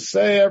supposed to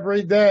say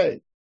every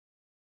day?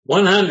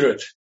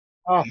 100.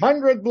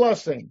 100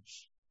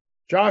 blessings.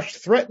 Josh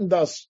threatened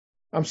us.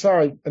 I'm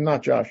sorry,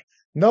 not Josh.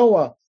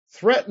 Noah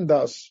threatened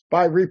us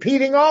by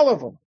repeating all of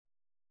them,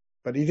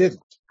 but he didn't.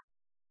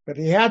 But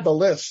he had the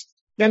list.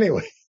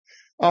 Anyway,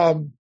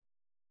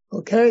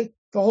 okay.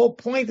 The whole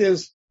point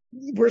is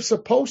we're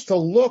supposed to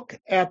look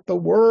at the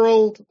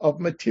world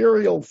of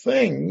material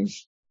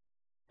things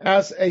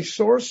as a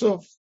source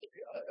of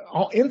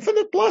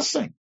infinite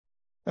blessing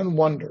and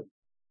wonder.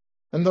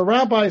 And the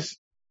rabbis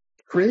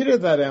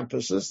created that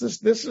emphasis.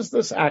 This is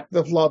this act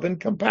of love and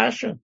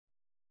compassion.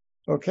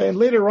 Okay.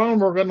 Later on,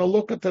 we're going to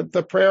look at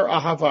the prayer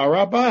Ahava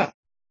Rabbah.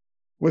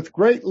 With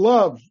great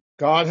love,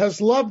 God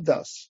has loved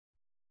us.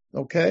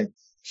 Okay.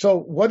 So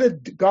what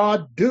did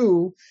God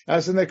do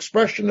as an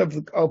expression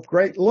of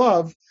great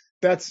love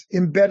that's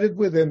embedded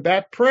within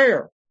that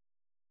prayer?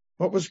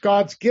 What was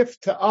God's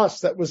gift to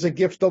us that was a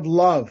gift of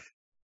love?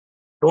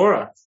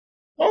 Torah.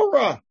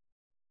 Torah.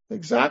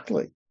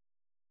 Exactly.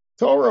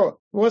 Torah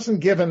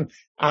wasn't given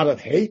out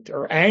of hate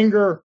or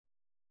anger,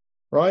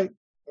 right?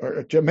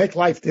 Or to make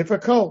life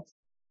difficult.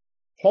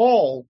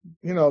 Paul,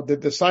 the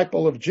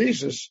disciple of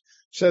Jesus,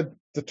 said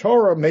the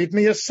Torah made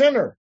me a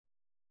sinner,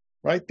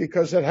 right?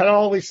 Because it had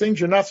all these things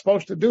you're not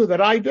supposed to do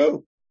that I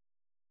do.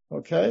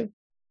 Okay.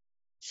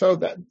 So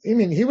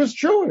he was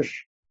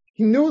Jewish.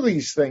 He knew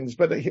these things,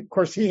 but of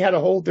course he had a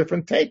whole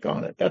different take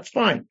on it. That's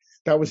fine.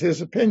 That was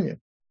his opinion.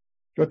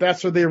 But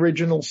that's where the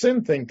original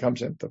sin thing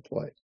comes into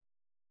play.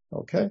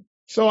 Okay?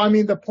 So, I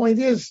mean, the point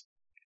is,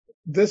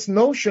 this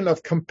notion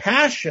of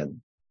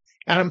compassion,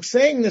 and I'm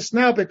saying this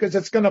now because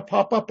it's going to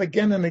pop up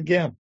again and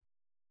again.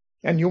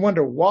 And you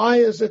wonder, why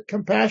is it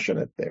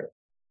compassionate there?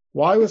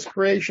 Why was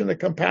creation a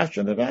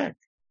compassionate act?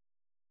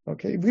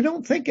 Okay, we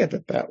don't think of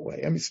it that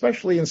way. I mean,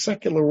 especially in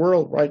secular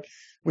world, right?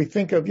 We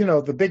think of,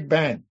 the Big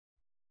Bang,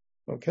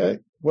 okay,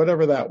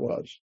 whatever that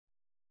was.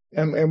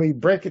 And we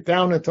break it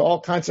down into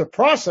all kinds of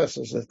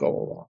processes that go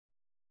along.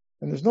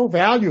 And there's no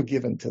value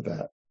given to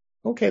that.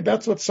 Okay,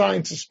 that's what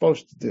science is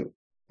supposed to do.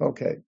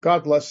 Okay,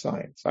 God bless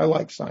science. I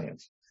like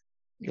science.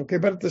 Okay,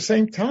 but at the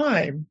same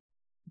time,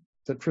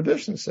 the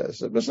tradition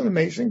says it was an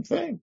amazing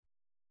thing.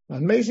 An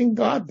amazing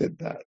God did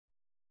that.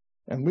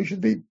 And we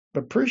should be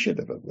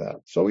appreciative of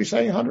that. So we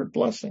say 100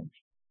 blessings.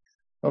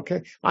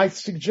 Okay, I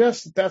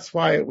suggest that that's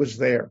why it was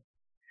there.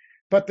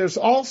 But there's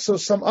also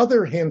some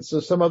other hints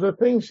of some other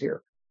things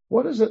here.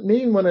 What does it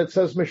mean when it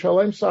says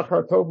Mishalem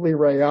Sachar Tov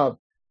L'Reyav,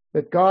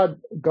 that God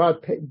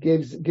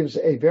gives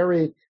a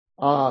very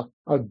a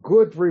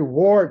good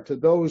reward to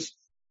those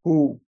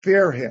who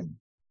fear Him?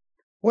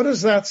 What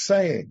is that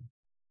saying?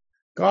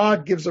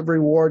 God gives a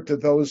reward to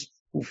those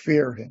who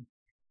fear Him.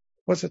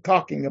 What's it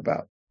talking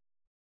about?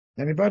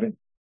 Anybody?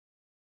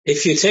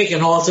 If you take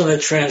an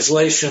alternate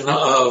translation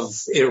of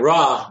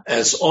Ira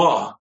as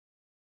awe.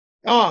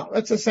 Oh,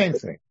 that's the same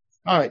thing.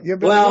 All right. We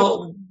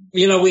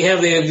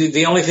have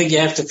the only thing you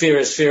have to fear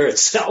is fear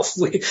itself.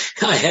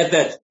 I had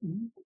that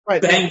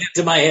banged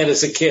into my head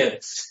as a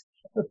kid.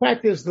 The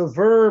fact is, the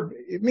verb,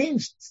 it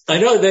means... I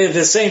know they're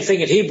the same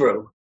thing in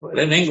Hebrew, but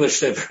in English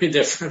they're very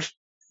different.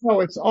 No,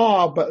 it's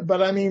awe,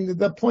 but I mean,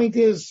 the point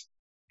is,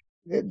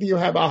 you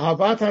have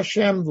Ahavat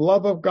Hashem,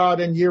 love of God,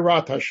 and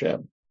Yirat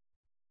Hashem.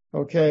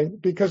 Okay?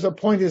 Because the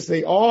point is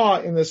the awe,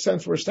 in the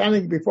sense we're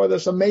standing before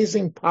this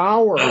amazing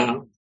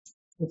power.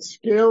 It's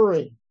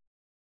scary,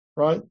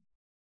 right?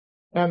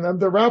 And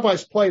the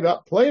rabbis played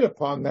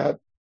upon that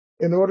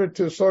in order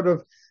to sort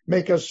of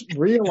make us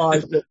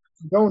realize that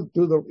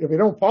if we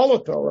don't follow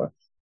Torah,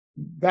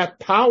 that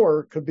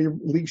power could be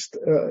released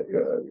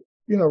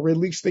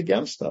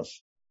against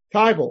us.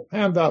 Chagall,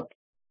 hand up.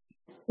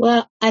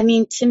 Well, I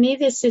mean, to me,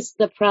 this is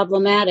the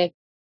problematic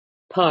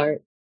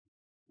part,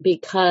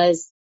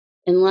 because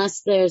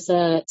unless there's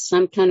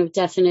some kind of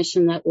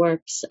definition that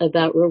works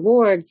about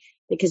reward,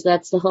 because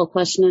that's the whole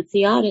question of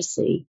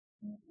theodicy.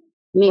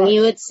 I mean,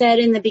 You had said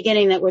in the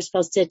beginning that we're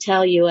supposed to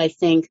tell you, I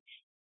think,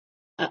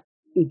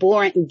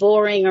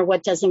 boring or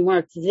what doesn't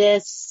work.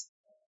 This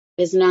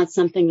is not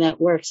something that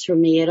works for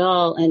me at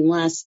all,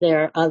 unless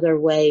there are other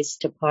ways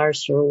to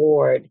parse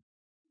reward.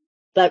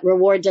 But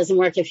reward doesn't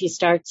work if you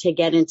start to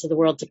get into the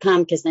world to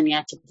come, because then you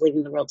have to believe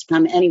in the world to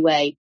come.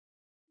 Anyway,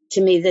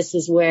 to me, this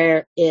is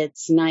where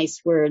it's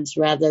nice words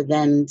rather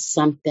than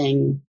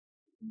something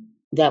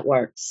that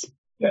works.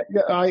 Yeah,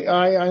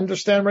 I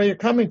understand where you're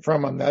coming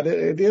from on that.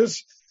 It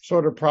is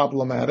sort of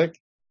problematic.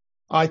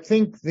 I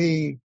think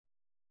you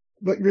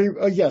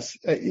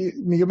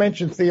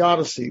mentioned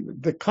theodicy.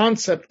 The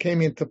concept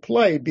came into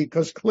play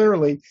because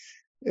clearly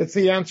it's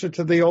the answer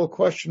to the old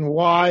question,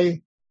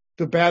 why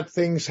do bad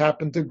things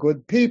happen to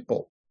good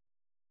people?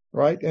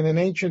 Right? And in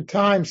ancient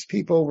times,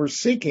 people were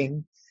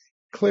seeking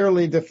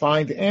clearly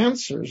defined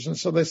answers. And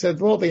so they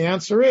said, well, the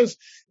answer is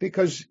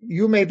because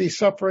you may be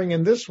suffering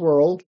in this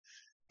world,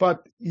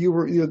 but you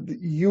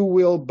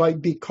will,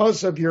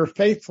 because of your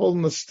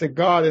faithfulness to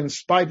God, in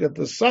spite of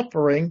the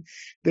suffering,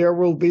 there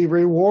will be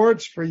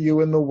rewards for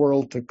you in the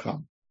world to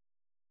come.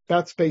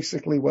 That's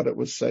basically what it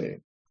was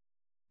saying.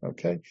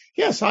 Okay.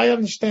 Yes, I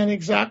understand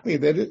exactly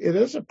that it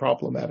is a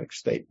problematic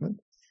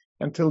statement.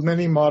 Until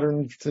many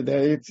moderns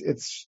today,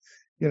 it's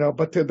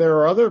but there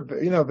are other,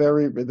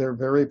 they're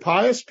very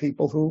pious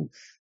people who,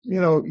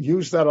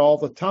 use that all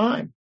the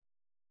time.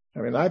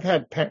 I mean, I've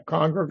had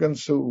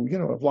congregants who,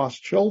 have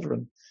lost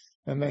children,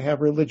 and they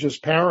have religious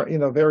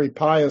very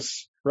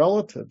pious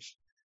relatives,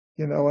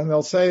 and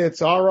they'll say,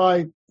 it's all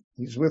right,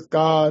 he's with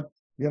God,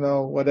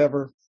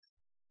 whatever.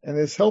 And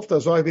it's helped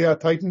us,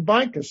 Titan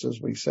Bicus, as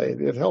we say.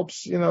 It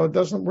helps, it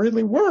doesn't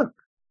really work.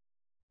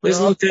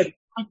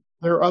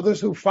 There are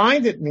others who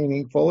find it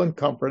meaningful and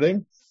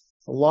comforting.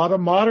 A lot of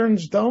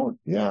moderns don't.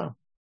 Yeah.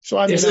 So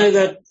I mean,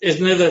 isn't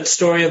there that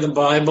story of the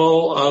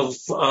Bible of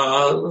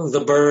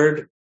the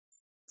bird,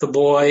 the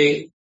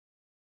boy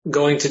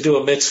going to do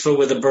a mitzvah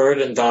with a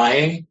bird and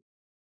dying? I'm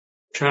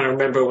trying to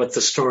remember what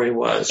the story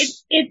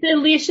was. It's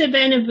Elisha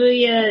ben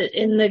Avuya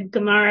in the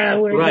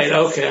Gemara. Right.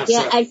 Okay.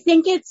 I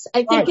think it's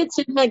in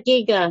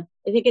Hagiga.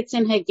 I think it's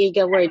in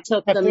Hagiga where he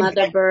took the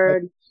mother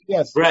bird.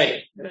 Yes.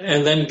 Right.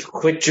 And then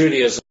quit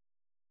Judaism.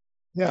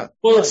 Yeah.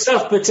 Well, it's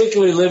tough,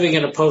 particularly living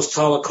in a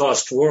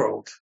post-Holocaust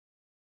world.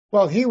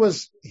 Well, he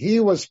was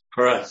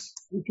for us.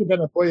 Elisha ben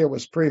Avuya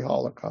was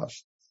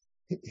pre-Holocaust.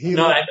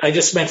 I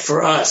just meant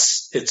for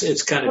us.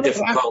 It's kind of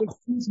difficult.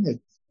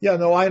 Yeah,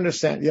 no, I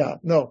understand. Yeah,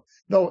 no,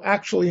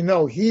 actually,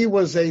 no. He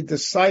was a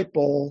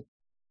disciple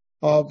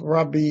of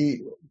Rabbi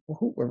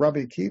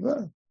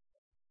Akiva?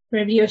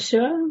 Rabbi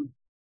Yeshua?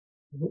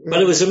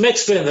 But it was a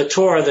mitzvah in the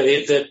Torah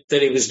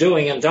that he was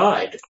doing and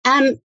died.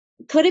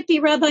 Could it be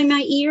Rabbi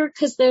Meir?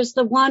 Because there's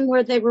the one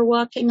where they were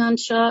walking on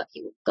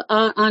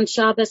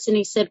Shabbos, and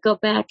he said, "Go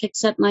back,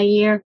 except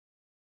Meir."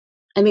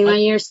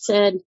 Meir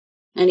said,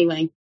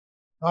 anyway.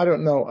 I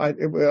don't know. I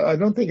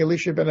don't think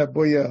Elisha ben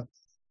Abuya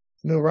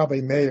knew Rabbi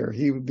Meir.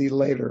 He would be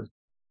later.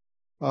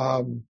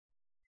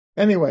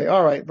 Anyway,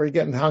 all right, we're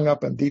getting hung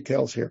up on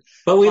details here.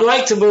 But we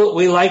like to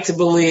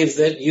believe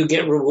that you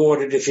get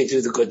rewarded if you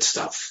do the good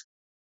stuff.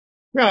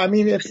 Yeah,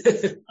 it's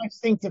a nice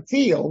thing to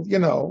feel,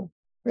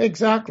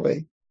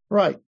 Exactly.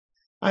 Right.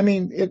 I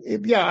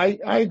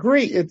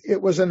agree.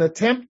 It was an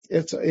attempt.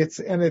 It's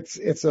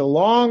a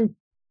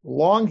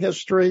long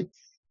history.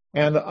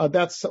 And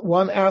that's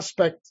one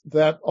aspect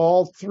that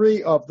all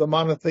three of the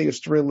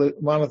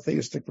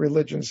monotheistic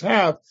religions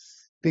have,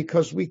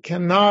 because we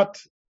cannot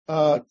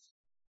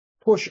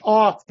push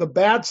off the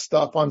bad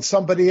stuff on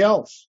somebody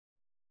else,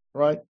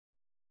 right?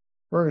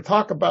 We're going to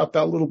talk about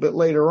that a little bit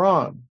later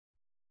on,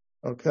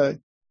 okay?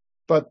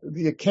 But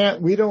we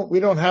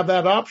don't have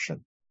that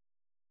option.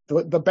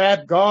 The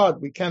bad God,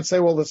 we can't say,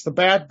 well, it's the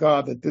bad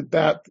God that did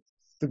that.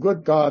 The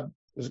good God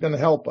is going to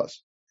help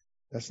us.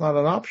 That's not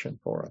an option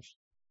for us.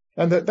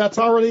 And that's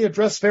already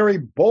addressed very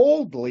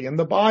boldly in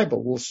the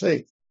Bible. We'll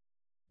see.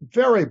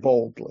 Very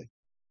boldly.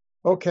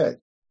 Okay.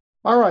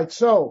 All right.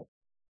 So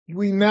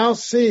we now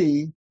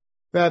see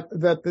that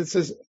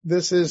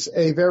this is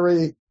a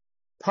very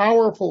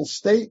powerful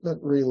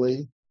statement,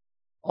 really,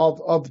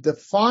 of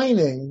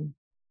defining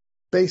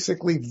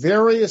basically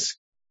various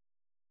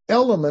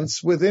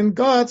elements within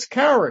God's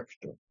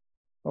character.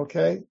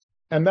 Okay.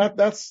 And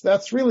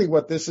that's really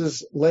what this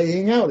is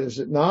laying out, is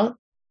it not?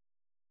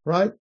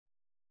 Right?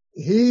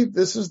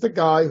 This is the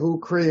guy who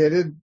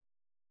created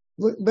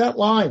that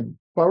line,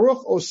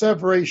 Baruch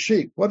Osev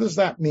Reshit. What does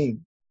that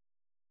mean?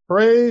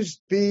 Praised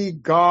be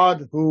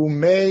God who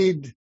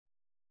made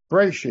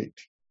Breshit.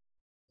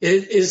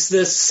 It is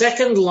the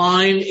second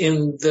line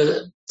in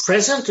the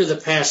present or the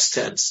past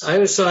tense? I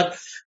always thought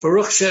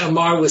Baruch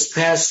She'amar was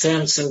past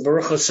tense and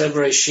Baruch Osev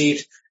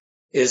Reshit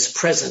is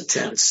present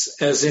tense,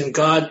 as in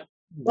God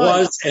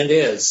was and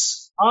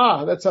is.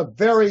 That's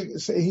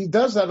he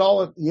does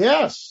that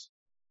yes.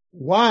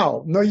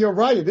 Wow. No, you're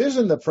right. It is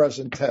in the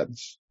present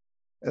tense.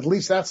 At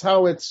least that's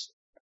how it's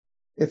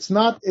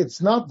not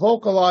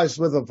vocalized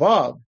with a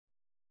vav.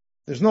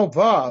 There's no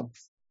vav,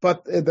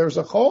 but there's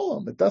a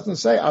cholam. It doesn't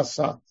say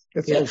asa.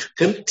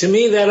 To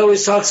me, that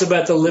always talks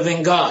about the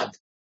living God.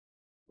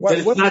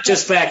 It's not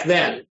just back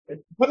then.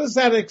 What does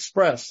that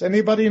express?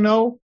 Anybody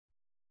know?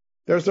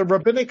 There's a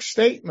rabbinic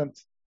statement.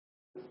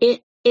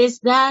 Is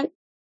that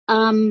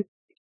an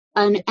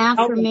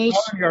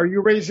affirmation? Alan, are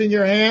you raising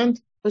your hand?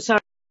 Oh,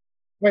 sorry.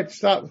 Wait,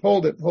 stop.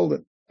 Hold it.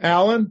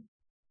 Alan?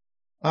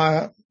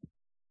 Unmute,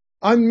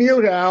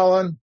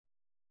 Alan.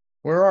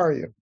 Where are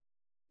you?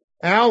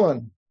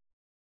 Alan.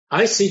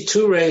 I see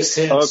two raised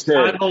hands,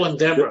 Chagall and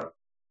Deborah.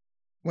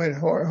 Wait,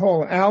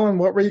 hold on. Alan,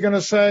 what were you going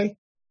to say?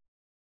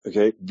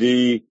 Okay.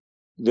 The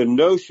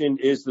notion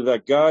is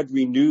that God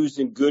renews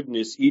in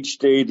goodness each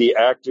day the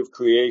act of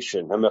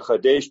creation.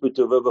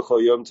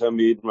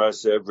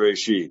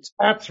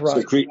 That's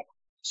right.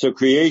 So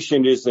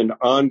creation is an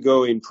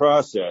ongoing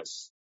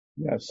process.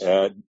 Yes.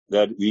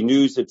 That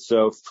renews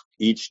itself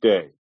each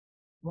day.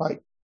 Right.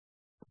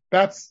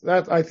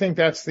 I think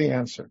that's the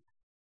answer.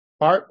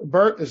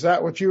 Bert, is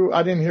that what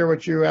I didn't hear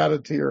what you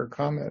added to your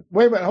comment.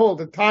 Wait a minute,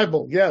 hold it.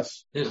 Tybal,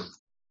 yes. Yeah.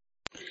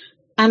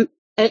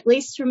 At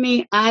least for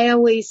me, I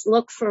always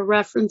look for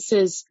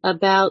references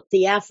about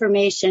the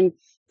affirmation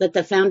that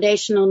the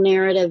foundational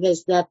narrative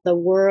is that the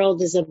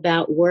world is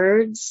about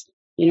words.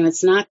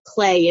 It's not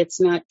clay,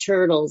 it's not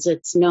turtles,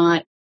 it's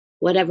not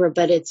whatever,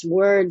 but it's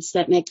words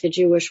that make the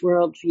Jewish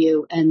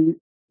worldview. And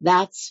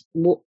that's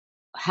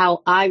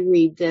how I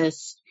read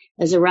this,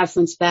 as a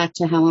reference back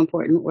to how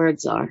important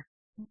words are.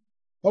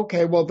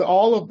 Okay, well,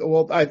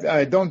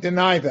 I don't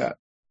deny that.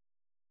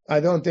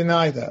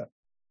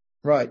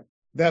 Right.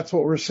 That's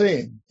what we're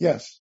seeing.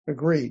 Yes,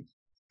 agreed.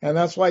 And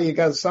that's why you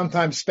got to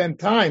sometimes spend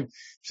time.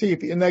 See,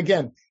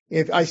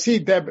 if I see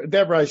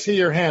Deborah, I see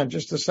your hand.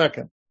 Just a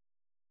second.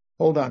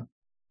 Hold on.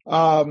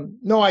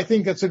 No, I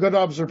think that's a good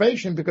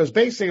observation, because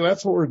basically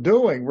that's what we're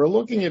doing. We're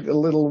looking at the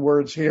little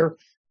words here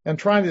and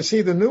trying to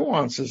see the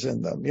nuances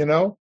in them,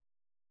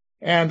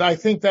 And I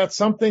think that's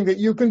something that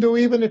you can do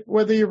even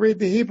whether you read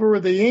the Hebrew or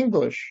the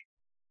English.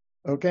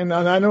 Okay. And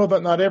I know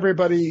that not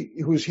everybody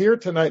who's here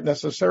tonight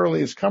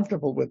necessarily is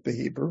comfortable with the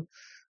Hebrew,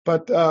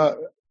 but,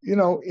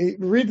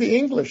 read the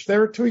English.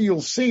 There too,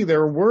 you'll see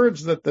there are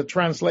words that the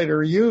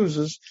translator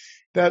uses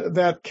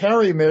that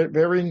carry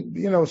very,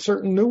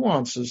 certain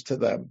nuances to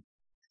them.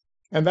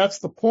 And that's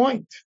the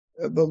point.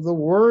 The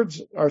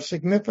words are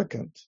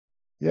significant.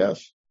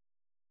 Yes.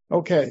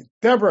 Okay.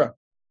 Deborah.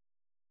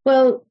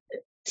 Well,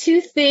 two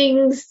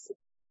things,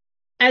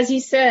 as you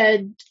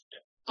said,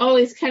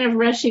 always kind of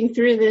rushing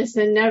through this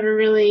and never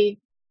really,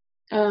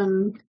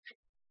 two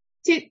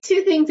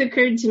things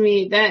occurred to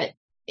me, that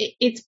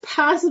it's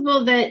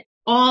possible that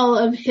all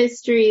of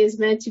history is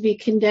meant to be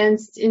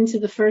condensed into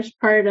the first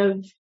part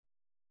of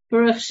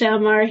Baruch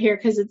She'amar here,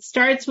 because it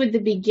starts with the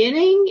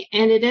beginning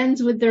and it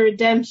ends with the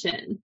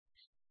redemption.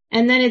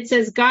 And then it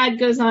says God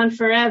goes on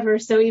forever,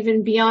 so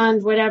even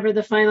beyond whatever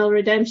the final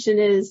redemption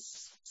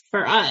is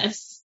for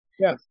us.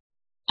 Yeah.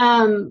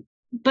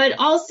 But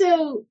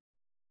also,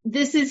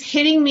 this is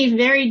hitting me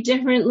very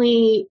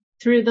differently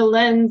through the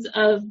lens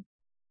of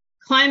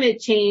climate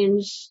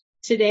change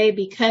today,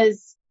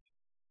 because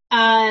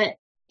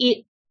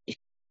it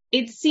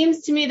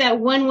seems to me that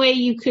one way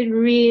you could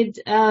read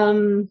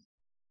Mishalem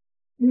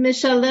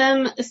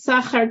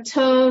Sachar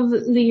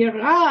Tov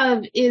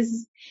Lirav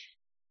is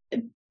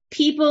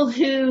people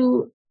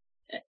who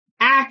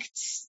act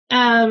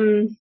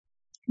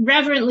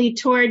reverently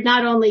toward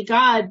not only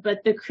God,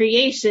 but the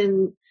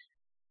creation.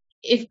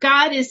 If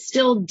God is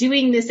still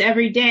doing this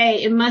every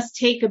day, it must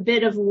take a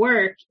bit of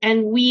work.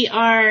 And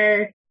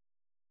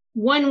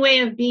one way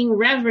of being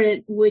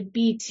reverent would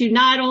be to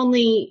not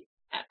only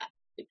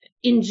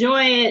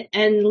enjoy it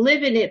and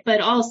live in it,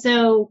 but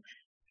also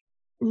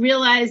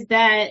realize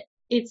that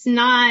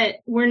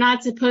we're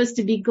not supposed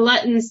to be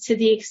gluttons to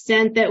the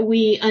extent that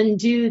we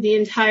undo the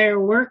entire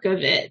work of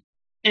it.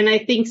 And I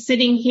think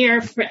sitting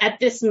here at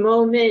this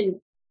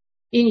moment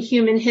in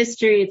human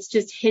history, it's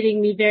just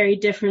hitting me very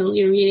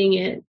differently reading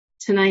it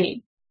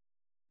tonight.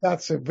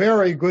 That's a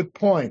very good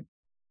point.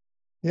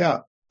 Yeah,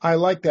 I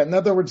like that. In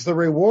other words, the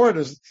reward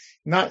is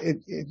not,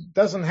 it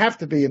doesn't have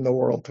to be in the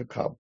world to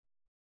come.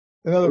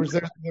 In other words,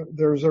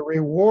 there's a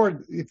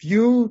reward. If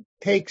you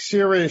take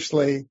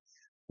seriously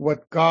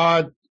what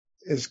God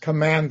is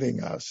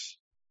commanding us,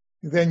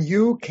 then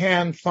you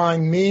can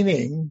find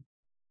meaning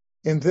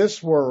in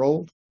this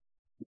world,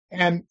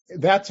 and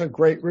that's a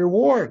great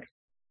reward.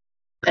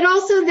 But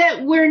also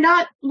that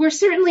we're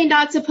certainly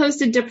not supposed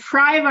to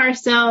deprive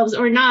ourselves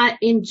or not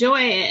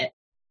enjoy it,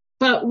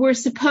 but we're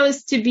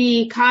supposed to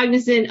be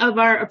cognizant of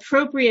our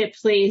appropriate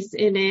place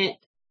in it.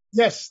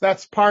 Yes,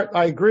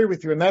 I agree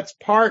with you. And that's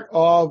part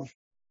of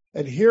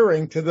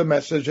adhering to the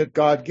message that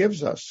God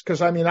gives us.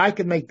 Because, I mean, I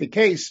can make the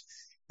case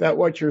that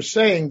what you're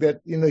saying,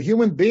 that,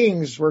 human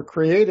beings were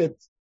created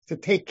to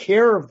take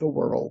care of the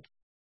world,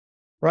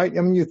 right? I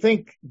mean, you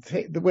think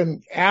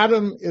when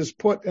Adam is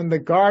put in the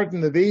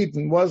Garden of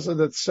Eden, what does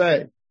it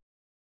say?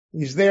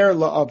 He's there,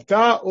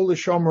 la'avda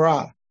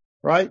u'lishomra,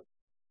 right?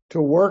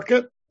 To work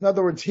it. In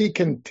other words, he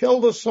can till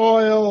the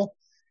soil,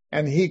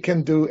 and he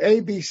can do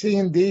A, B, C,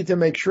 and D to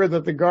make sure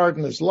that the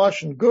garden is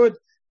lush and good,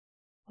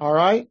 all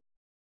right,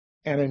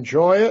 and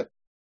enjoy it.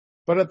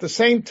 But at the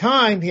same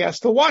time, he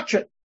has to watch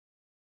it,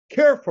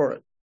 care for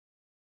it.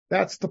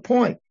 That's the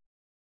point.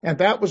 And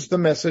that was the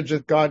message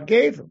that God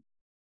gave him,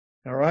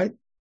 all right?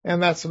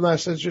 And that's the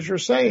message that you're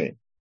saying.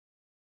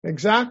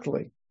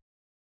 Exactly.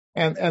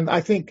 And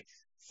I think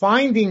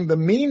finding the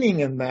meaning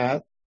in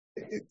that,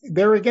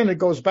 there again, it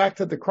goes back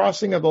to the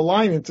crossing of the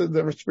line into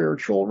the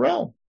spiritual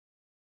realm.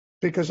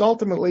 Because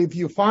ultimately, if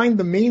you find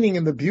the meaning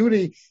and the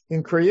beauty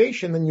in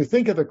creation, and you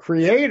think of the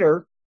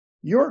Creator,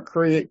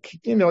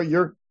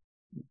 you're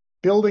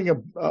building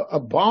a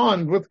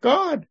bond with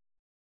God.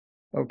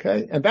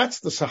 Okay, and that's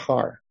the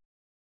Sahar.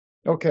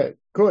 Okay,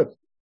 good.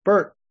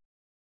 Bert.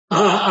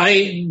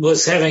 I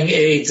was having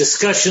a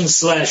discussion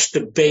 /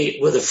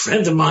 debate with a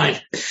friend of mine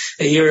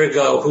a year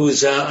ago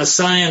who's a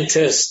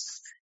scientist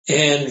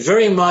and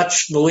very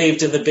much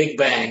believed in the Big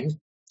Bang.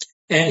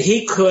 And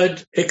he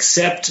could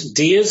accept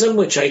deism,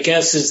 which I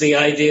guess is the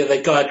idea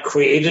that God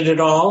created it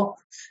all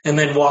and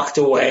then walked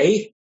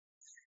away.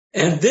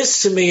 And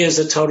this to me is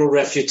a total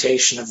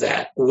refutation of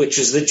that, which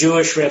is the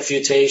Jewish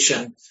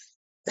refutation.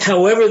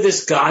 However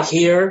this got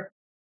here,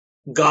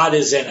 God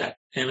is in it.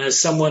 And as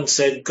someone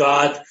said,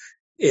 God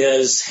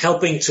is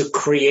helping to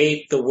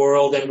create the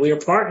world, and we are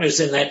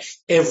partners in that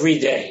every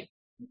day,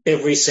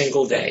 every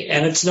single day.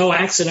 And it's no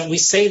accident we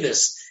say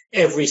this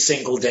every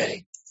single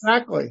day.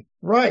 Exactly.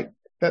 Right.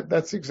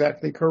 That's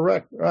exactly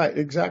correct. Right.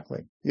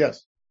 Exactly.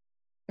 Yes.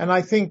 And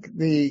I think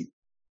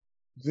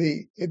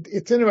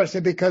it's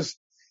interesting because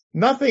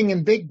nothing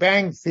in Big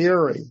Bang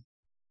theory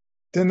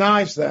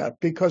denies that,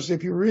 because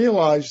if you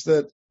realize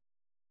that,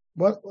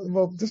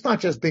 well, it's not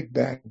just Big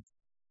Bang.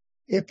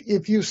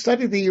 If you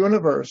study the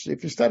universe,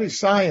 if you study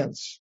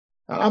science,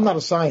 I'm not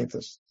a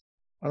scientist.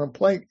 I don't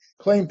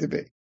claim to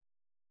be,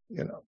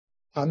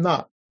 I'm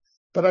not,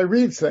 but I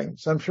read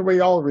things. I'm sure we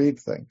all read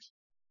things.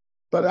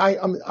 But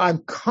I'm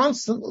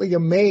constantly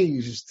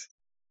amazed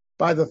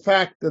by the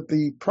fact that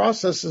the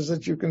processes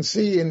that you can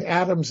see in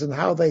atoms and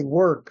how they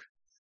work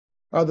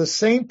are the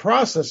same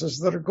processes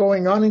that are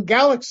going on in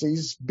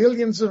galaxies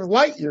billions of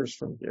light years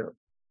from here.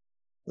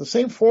 The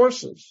same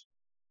forces,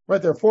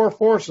 right? There are 4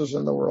 forces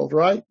in the world,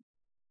 right?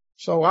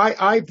 So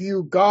I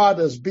view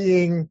God as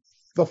being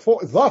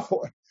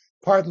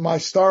pardon my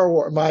Star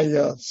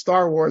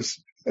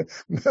Wars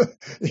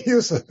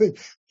use of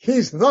the,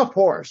 he's the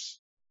force.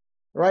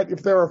 Right?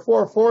 If there are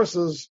 4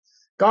 forces,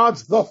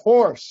 God's the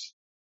force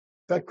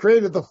that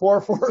created the 4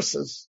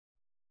 forces.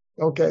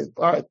 Okay.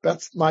 All right.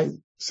 That's my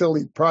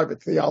silly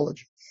private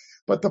theology.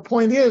 But the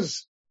point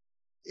is,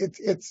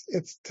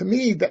 it's to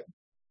me that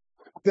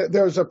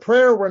there's a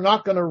prayer we're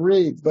not going to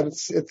read, but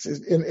it's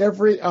in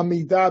every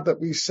Amidah that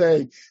we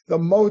say, the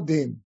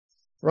Modim,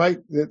 right?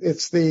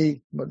 It's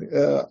the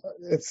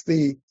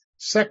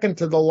second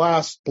to the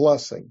last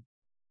blessing.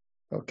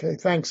 Okay,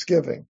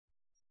 Thanksgiving.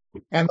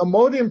 And the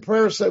Modim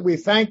prayer said we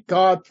thank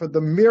God for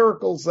the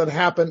miracles that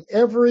happen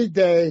every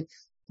day,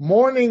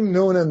 morning,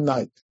 noon, and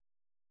night.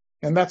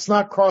 And that's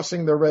not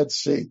crossing the Red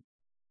Sea,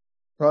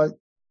 right?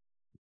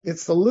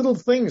 It's the little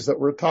things that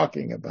we're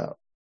talking about.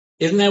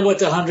 Isn't that what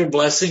the 100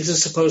 blessings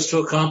is supposed to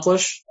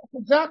accomplish?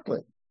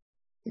 Exactly.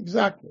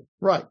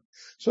 Right.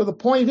 So the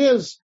point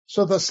is,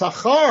 so the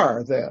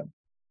Sachar then,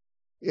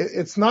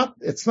 it's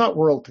not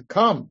world to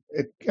come.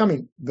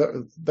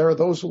 There are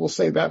those who will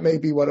say that may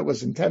be what it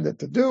was intended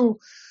to do,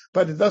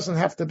 but it doesn't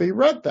have to be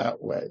read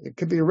that way. It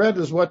could be read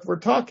as what we're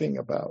talking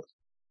about.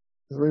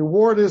 The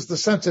reward is the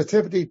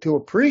sensitivity to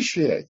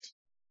appreciate,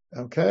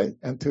 okay,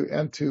 and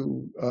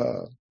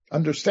to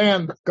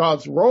understand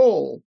God's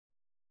role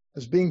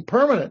as being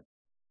permanent.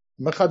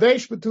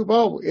 Mechadesh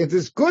b'tuvo, it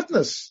is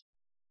goodness.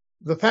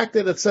 The fact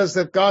that it says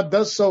that God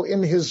does so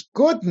in his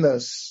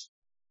goodness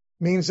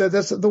means that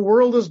the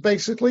world is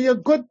basically a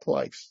good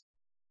place.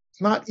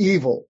 It's not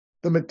evil.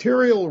 The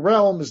material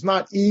realm is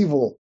not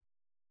evil.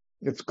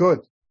 It's good.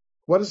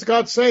 What does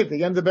God say at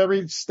the end of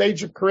every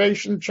stage of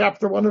creation,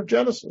 chapter 1 of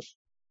Genesis?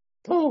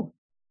 Tov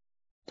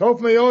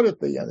me'od at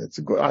the end. It's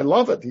good. I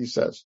love it, he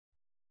says.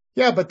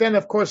 Yeah, but then,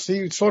 of course,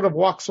 he sort of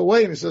walks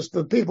away and he says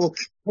to the people,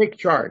 take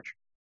charge.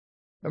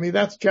 I mean,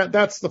 that's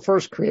the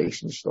first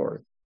creation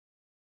story.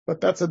 But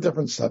that's a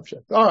different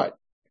subject. All right.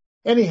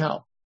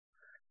 Anyhow.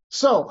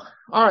 So,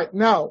 all right.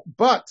 Now,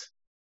 but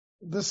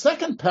the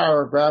second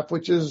paragraph,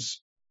 which is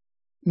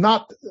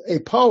not a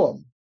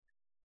poem,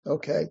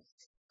 okay.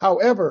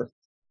 However,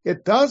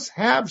 it does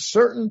have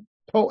certain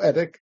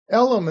poetic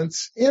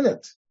elements in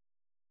it.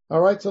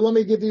 All right. So let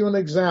me give you an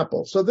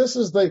example. So this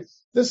is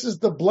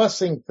the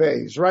blessing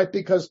phase, right?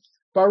 Because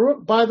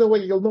Baruch, by the way,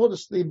 you'll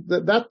notice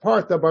that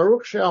part, the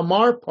Baruch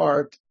She'amar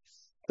part,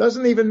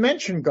 doesn't even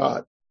mention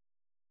God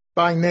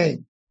by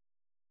name.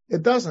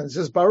 It doesn't. It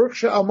says Baruch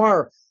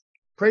She'amar,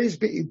 praise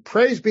be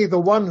the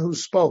one who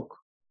spoke.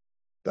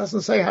 It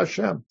doesn't say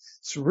Hashem.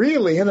 It's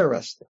really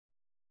interesting.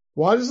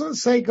 Why doesn't it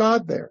say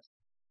God there?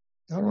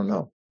 I don't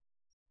know.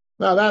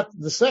 Now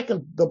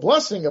the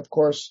blessing, of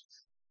course,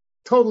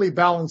 totally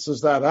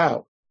balances that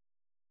out.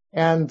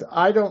 And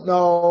I don't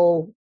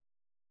know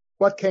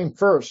what came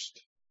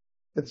first.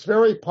 It's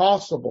very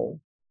possible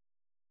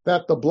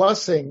that the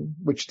blessing,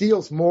 which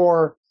deals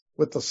more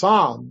with the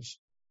Psalms,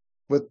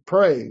 with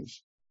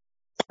praise,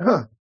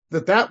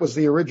 that was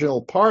the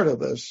original part of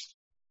this.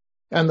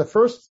 And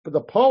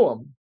the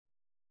poem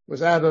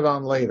was added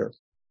on later.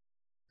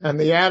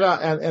 And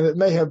and it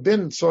may have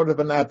been sort of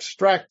an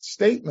abstract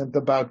statement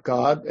about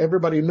God.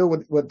 Everybody knew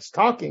what it's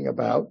talking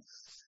about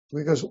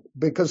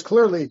because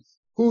clearly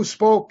who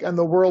spoke and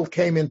the world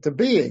came into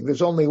being.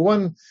 There's only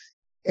one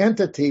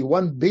entity,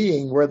 one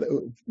being where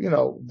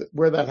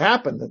that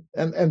happened.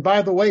 And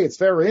by the way, it's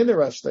very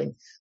interesting.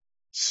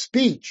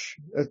 Speech,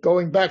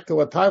 going back to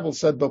what Tybal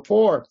said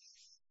before,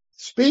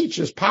 speech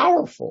is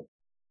powerful.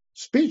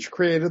 Speech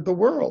created the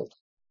world.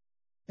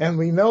 And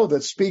we know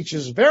that speech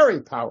is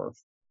very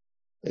powerful.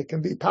 It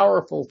can be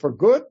powerful for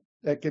good.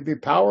 It can be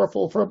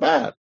powerful for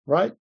bad,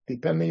 right?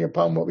 Depending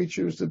upon what we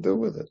choose to do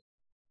with it.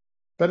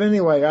 But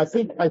anyway, I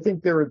think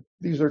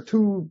these are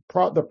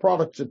the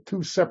products of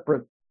two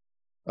separate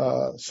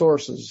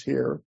sources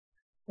here.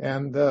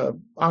 And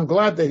I'm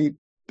glad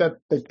that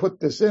they put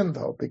this in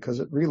though, because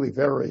it really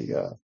very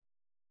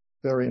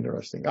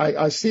interesting.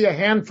 I see a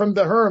hand from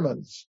the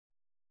Hermans.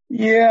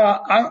 Yeah,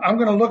 I'm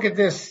going to look at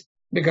this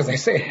because I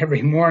say it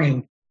every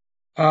morning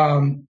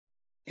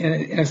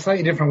in a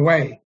slightly different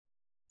way.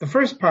 The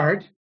first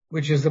part,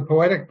 which is the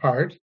poetic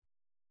part,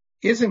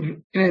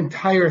 isn't an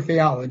entire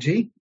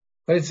theology,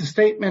 but it's a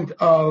statement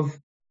of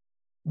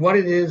what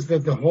it is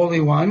that the Holy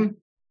One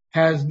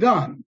has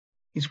done.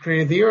 He's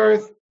created the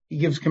earth. He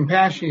gives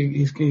compassion.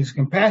 He's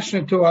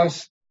compassionate to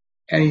us,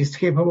 and he's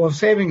capable of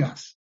saving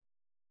us.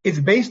 It's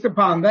based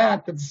upon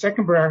that the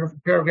second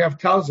paragraph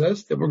tells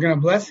us that we're going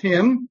to bless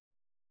him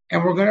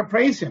and we're going to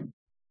praise him.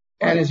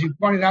 And as you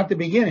pointed out at the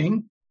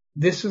beginning,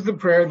 this is the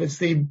prayer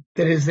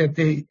that is at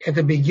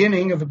the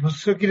beginning of the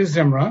Pesukei de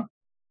Zimra,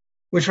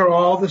 which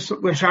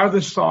are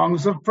the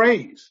songs of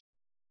praise.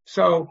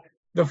 So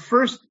the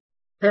first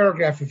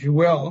paragraph, if you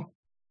will,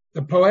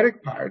 the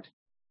poetic part,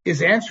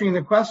 is answering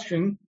the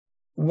question,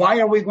 why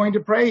are we going to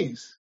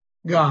praise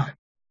God?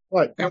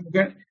 Right.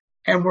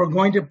 And we're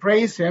going to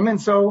praise him. And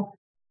so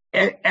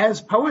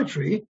as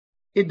poetry,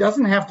 it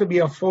doesn't have to be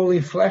a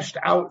fully fleshed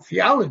out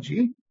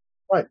theology.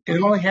 Right.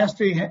 It only has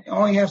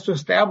to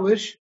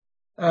establish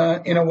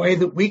in a way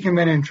that we can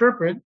then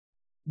interpret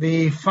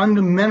the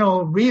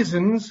fundamental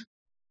reasons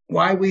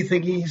why we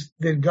think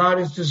that God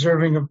is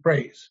deserving of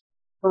praise.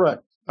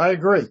 Correct. I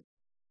agree.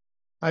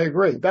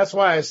 That's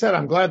why I said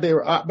I'm glad they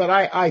were, but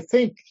I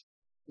think,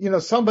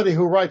 somebody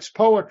who writes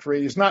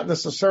poetry is not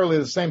necessarily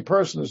the same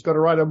person who's going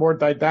to write a more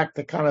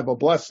didactic kind of a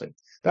blessing.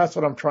 That's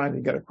what I'm trying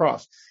to get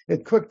across.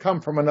 It could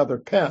come from another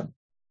pen.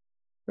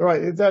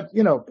 Right. That,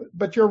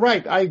 but you're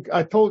right.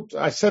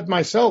 I said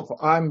myself,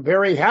 I'm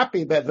very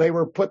happy that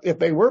if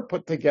they were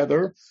put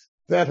together,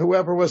 that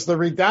whoever was the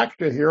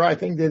redactor here, I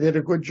think they did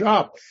a good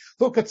job.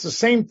 Look, it's the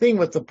same thing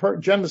with the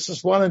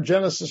Genesis 1 and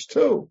Genesis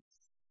 2.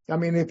 I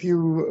mean, if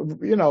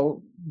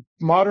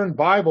modern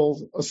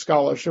Bible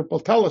scholarship will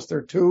tell us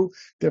they're two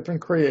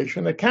different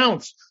creation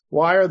accounts.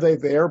 Why are they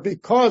there?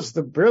 Because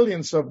the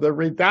brilliance of the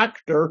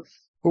redactor,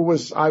 who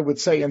was, I would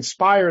say,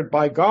 inspired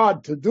by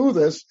God to do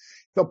this,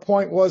 the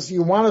point was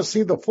you want to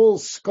see the full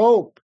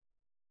scope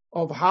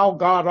of how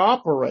God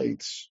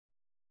operates,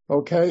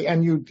 okay?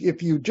 And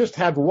if you just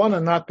had one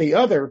and not the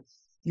other,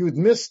 you'd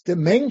miss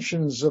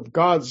dimensions of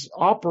God's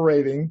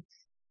operating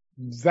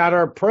that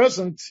are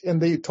present in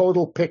the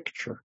total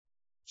picture.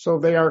 So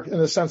they are, in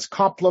a sense,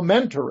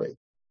 complementary.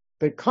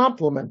 They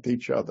complement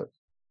each other.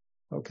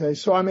 Okay,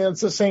 so I mean,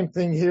 it's the same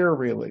thing here,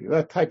 really,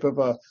 that type of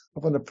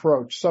an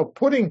approach. So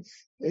putting,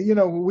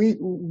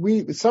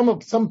 some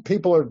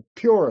people are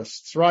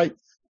purists, right?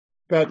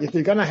 That if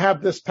you're going to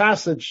have this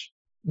passage,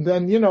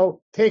 then,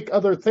 take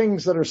other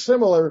things that are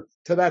similar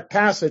to that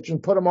passage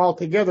and put them all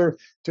together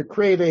to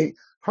create a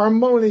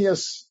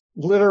harmonious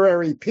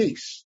literary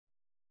piece.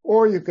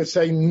 Or you could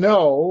say,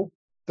 no,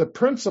 the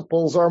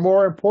principles are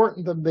more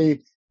important than the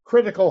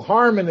critical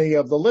harmony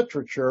of the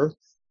literature.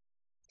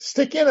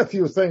 Stick in a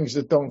few things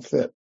that don't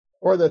fit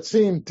or that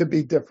seem to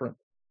be different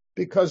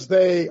because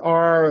they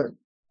are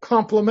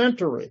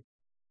complementary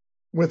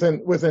with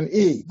an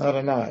E, not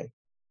an I.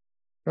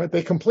 Right?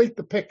 They complete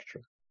the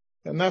picture.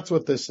 And that's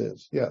what this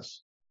is.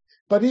 Yes.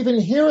 But even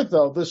here,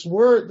 though, this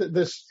word,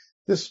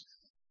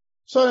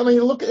 so I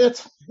mean, look,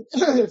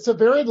 it's a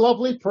very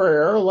lovely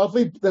prayer,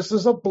 this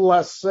is a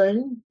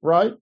blessing,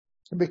 right?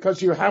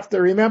 Because you have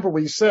to remember,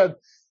 we said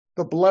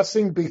the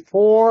blessing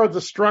before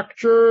the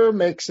structure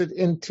makes it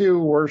into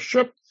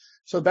worship.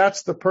 So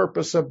that's the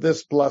purpose of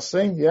this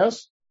blessing.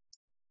 Yes.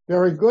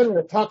 Very good. And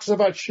it talks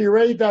about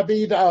Shirei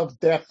David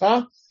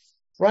Avdecha,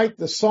 right?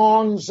 The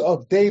songs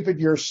of David,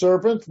 your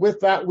servant.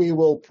 With that, we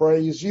will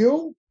praise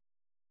you,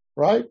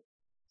 right?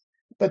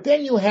 But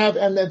then you have,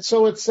 and then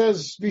so it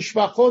says,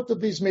 Bishvachot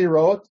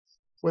Bizmirot,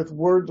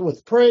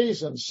 with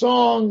praise and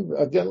song,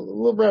 again, a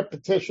little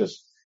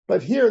repetitious.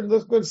 But here,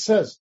 look what it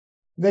says.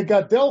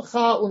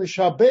 Negadelcha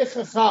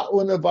unishabechacha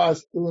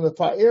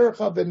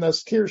unefa'ercha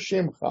v'naskir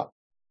shimcha.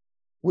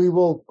 We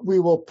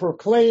will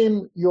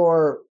proclaim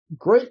your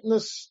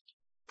greatness,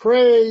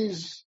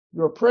 praise,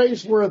 your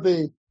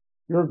praiseworthy,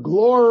 your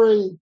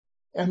glory,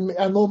 and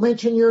we'll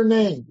mention your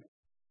name.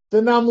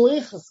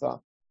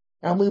 V'namlichacha.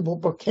 And we will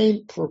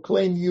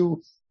proclaim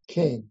you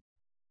king.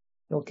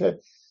 Okay?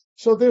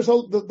 So there's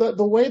the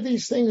way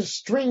these things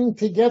string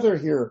together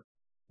here.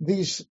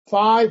 These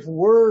 5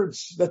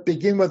 words that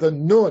begin with a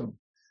nun,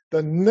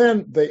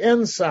 the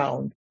N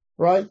sound,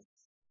 right?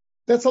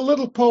 That's a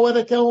little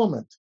poetic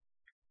element.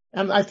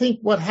 And I think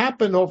what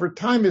happened over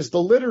time is the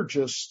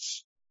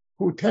liturgists,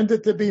 who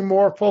tended to be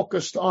more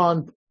focused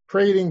on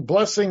creating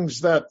blessings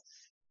that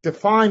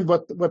defined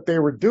what they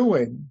were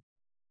doing,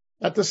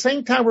 at the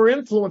same time, we're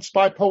influenced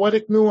by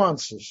poetic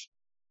nuances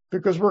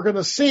because we're going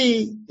to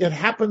see it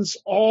happens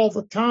all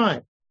the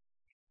time.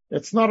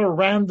 It's not a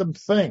random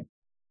thing.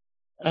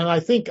 And I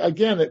think,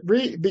 again,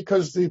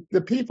 because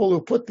the people who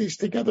put these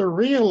together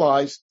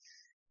realized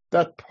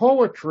that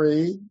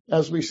poetry,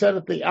 as we said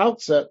at the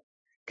outset,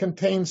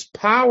 contains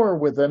power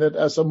within it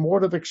as a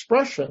mode of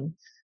expression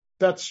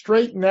that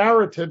straight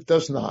narrative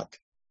does not.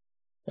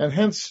 And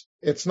hence,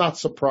 it's not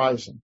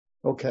surprising.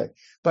 Okay.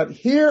 But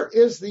here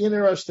is the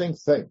interesting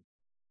thing.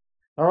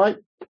 All right.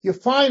 You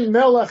find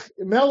Melech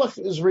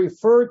is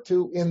referred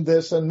to in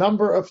this a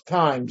number of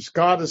times.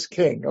 God is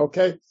king.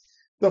 Okay.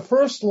 The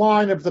first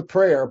line of the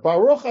prayer,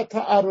 Baruch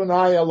atah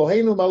Adonai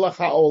Eloheinu melech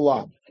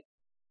haolam.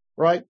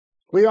 Right.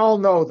 We all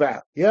know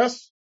that.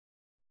 Yes.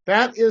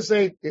 That is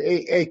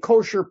a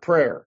kosher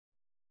prayer.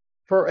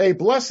 For a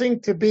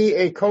blessing to be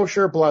a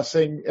kosher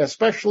blessing,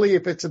 especially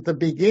if it's at the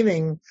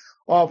beginning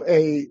of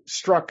a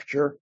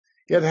structure,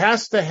 it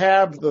has to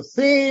have the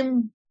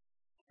theme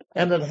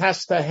and it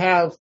has to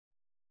have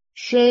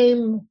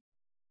shame,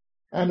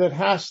 and it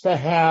has to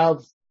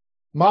have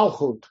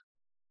malchut.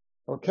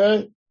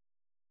 Okay,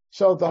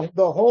 so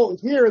the whole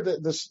here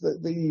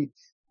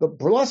the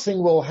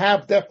blessing will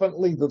have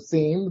definitely the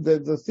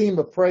theme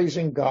of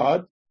praising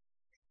God,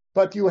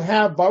 but you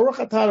have Baruch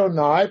atah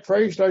Adonai,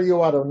 praised are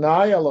you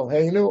Adonai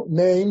Eloheinu,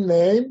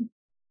 name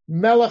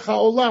Melech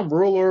haolam,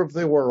 ruler of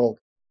the world.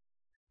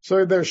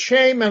 So there's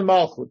shame and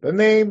malchut, the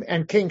name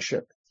and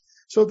kingship.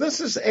 So this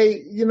is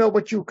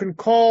what you can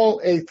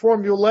call a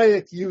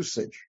formulaic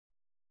usage.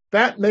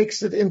 That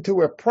makes it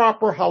into a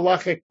proper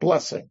halachic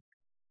blessing,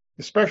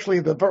 especially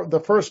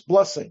the first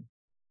blessing.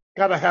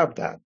 Got to have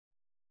that.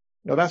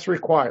 That's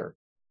required.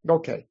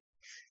 Okay.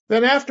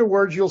 Then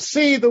afterwards, you'll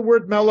see the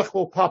word melech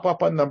will pop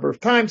up a number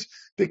of times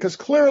because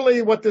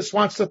clearly what this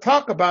wants to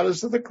talk about is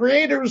that the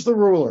Creator is the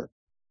ruler.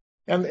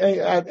 And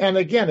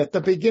again, at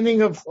the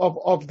beginning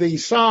of the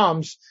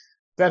Psalms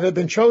that have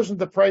been chosen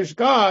to praise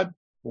God,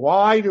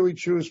 why do we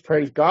choose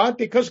praise God?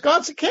 Because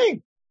God's the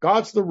king.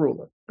 God's the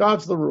ruler.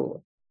 God's the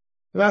ruler.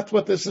 And that's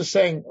what this is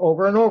saying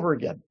over and over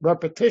again.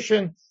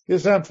 Repetition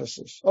is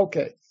emphasis.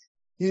 Okay.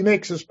 He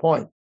makes his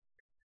point.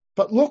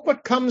 But look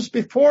what comes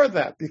before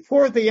that,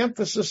 before the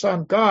emphasis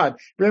on God.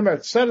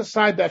 Remember, set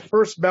aside that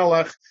first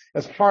melech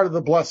as part of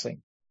the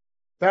blessing.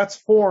 That's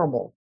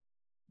formal.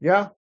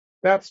 Yeah?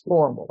 That's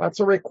formal.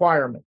 That's a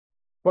requirement.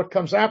 What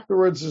comes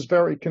afterwards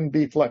can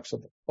be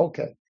flexible.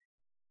 Okay.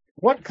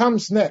 What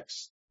comes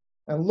next?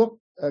 And look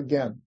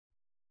again.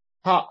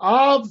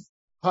 Ha'av,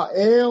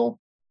 ha'el,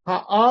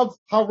 ha'av,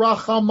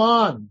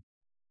 ha'rachaman.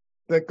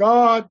 The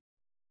God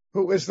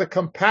who is the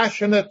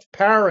compassionate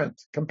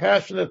parent,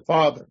 compassionate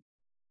father.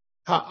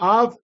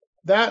 Ha'av,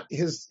 that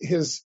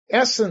his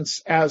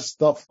essence as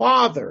the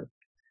father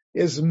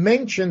is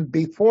mentioned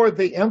before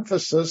the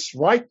emphasis,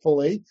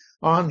 rightfully,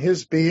 on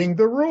his being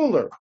the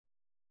ruler.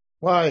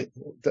 Why?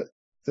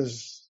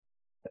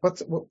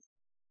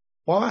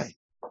 Why?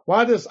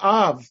 Why does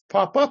Av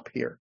pop up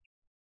here?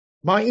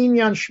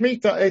 Ma'inyan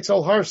Shemitah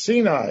Etzel Har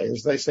Sinai,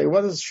 as they say.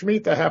 What does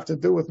Shemitah have to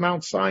do with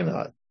Mount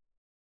Sinai?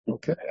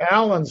 Okay,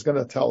 Alan's going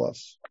to tell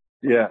us.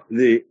 Yeah,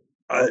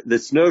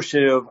 this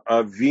notion of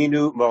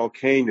Avinu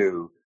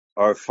Malkeinu,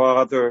 our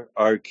Father,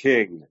 our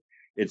King.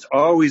 It's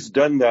always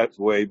done that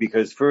way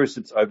because first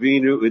it's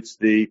Avinu, it's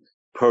the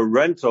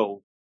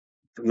parental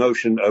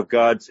notion of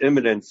God's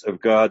immanence,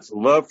 of God's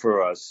love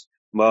for us.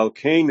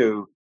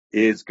 Malkeinu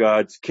is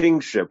God's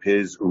kingship,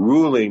 his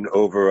ruling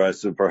over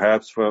us, and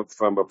perhaps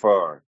from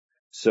afar.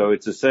 So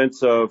it's a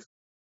sense of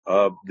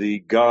the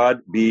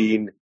God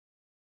being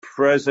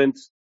present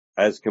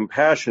as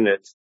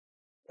compassionate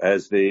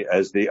as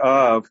the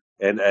Av,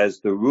 and as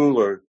the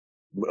ruler,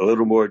 a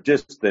little more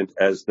distant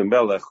as the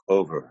Melech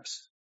over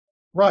us.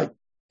 Right.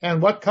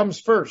 And what comes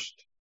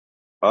first?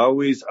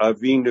 Always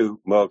Avinu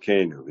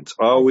Malkeinu. It's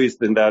always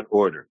in that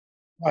order.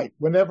 Right.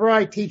 Whenever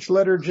I teach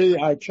liturgy,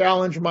 I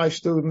challenge my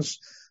students,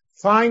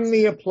 find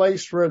me a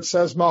place where it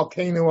says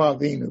Malkeinu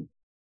Avinu,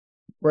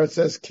 where it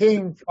says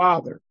King,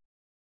 Father.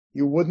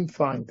 You wouldn't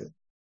find it.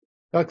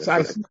 That's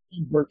I see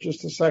for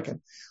just a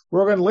second.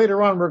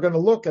 Later on, we're going to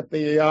look at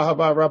the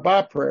Ahava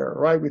Rabbah prayer,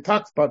 right? We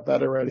talked about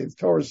that already. The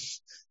Torah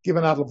is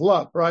given out of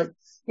love, right?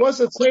 What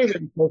does it say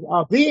then?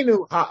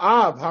 Avinu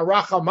ha'av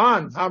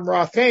ha'rachaman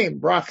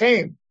hamrachem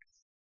brachem.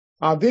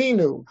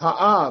 Avinu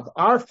ha'av,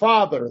 our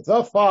Father,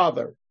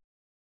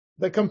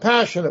 the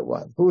compassionate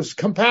one, who's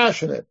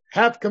compassionate,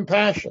 have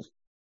compassion.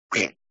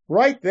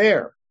 Right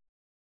there.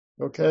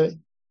 Okay?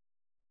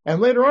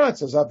 And later on it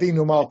says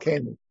Avinu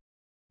Malkeinu.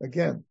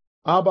 Again,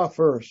 Abba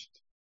first.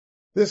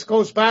 This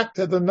goes back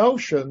to the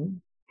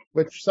notion,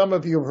 which some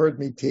of you have heard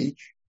me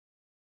teach,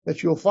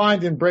 that you'll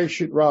find in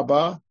Breshit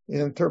Rabbah, in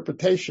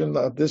interpretation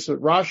of this,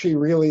 that Rashi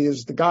really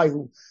is the guy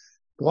who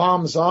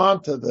gloms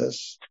onto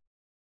this.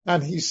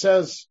 And he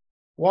says,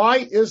 why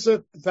is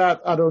it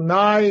that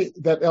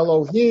that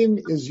Elohim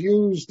is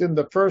used in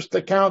the first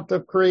account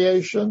of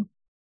creation,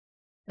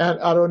 and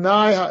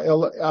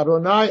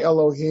Adonai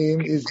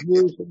Elohim is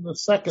used in the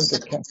second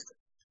account?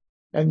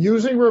 And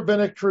using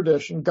rabbinic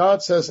tradition,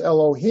 God says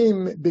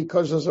Elohim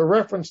because there's a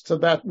reference to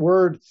that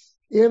word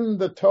in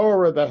the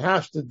Torah that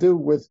has to do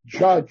with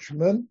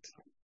judgment.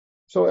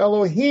 So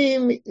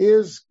Elohim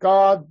is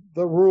God,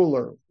 the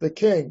ruler, the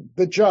king,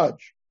 the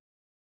judge,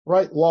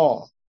 right?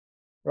 Law,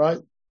 right?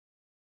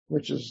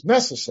 Which is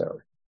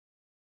necessary.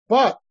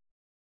 But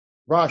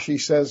Rashi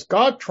says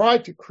God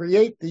tried to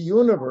create the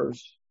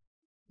universe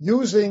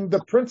using the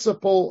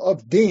principle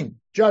of din,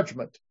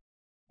 judgment.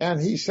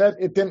 And he said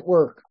it didn't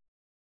work.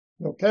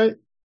 Okay?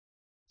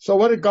 So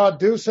what did God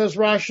do, says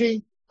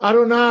Rashi?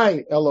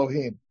 Adonai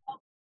Elohim.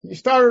 He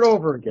started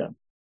over again.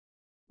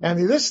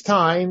 And this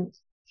time,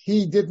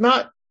 he did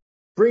not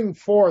bring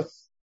forth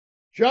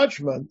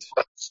judgment,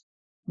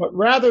 but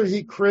rather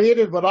he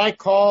created what I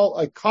call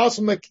a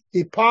cosmic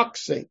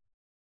epoxy.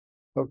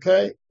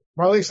 Okay?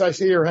 Marlise, I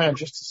see your hand,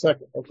 just a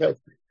second, okay?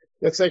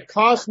 It's a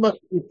cosmic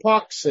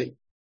epoxy.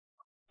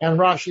 And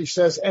Rashi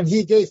says, and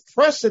he gave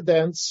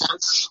precedence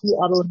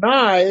to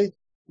Adonai,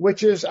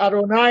 which is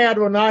Adonai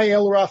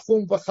El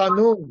Rachum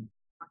V'Chanun.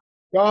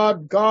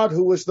 God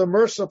who is the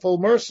merciful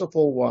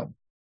one.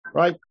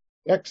 Right?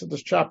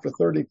 Exodus chapter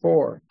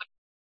 34.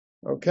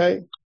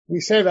 Okay? We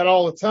say that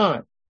all the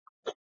time.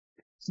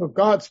 So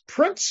God's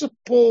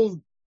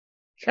principal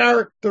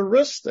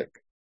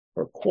characteristic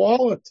or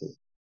quality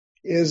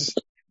is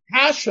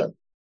passion,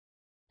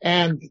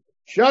 and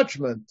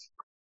judgment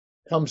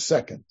comes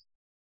second.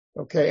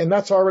 Okay? And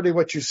that's already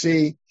what you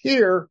see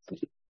here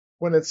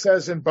when it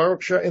says in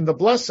Baruch Shah, in the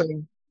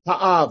blessing,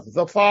 Ha'av,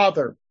 the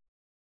Father.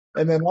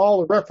 And then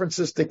all the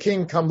references to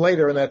King come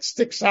later, and that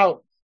sticks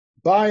out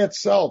by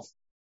itself.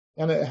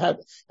 And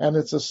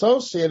it's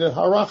associated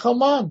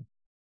Harachaman,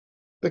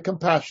 the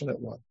compassionate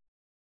one.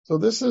 So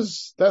this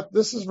is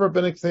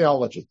rabbinic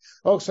theology.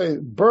 Okay,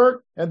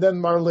 Bert and then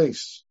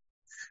Marlise.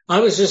 I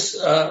was just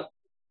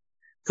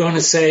going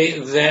to say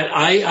that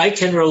I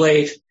can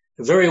relate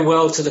very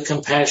well to the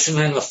compassion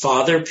and the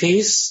Father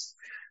piece.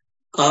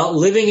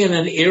 Living in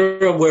an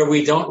era where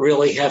we don't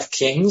really have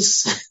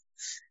kings,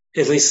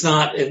 at least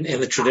not in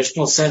the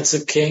traditional sense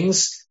of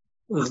kings,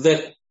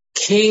 the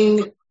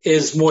king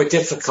is more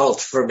difficult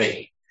for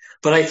me.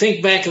 But I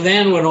think back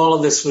then when all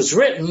of this was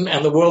written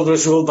and the world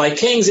was ruled by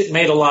kings, it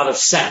made a lot of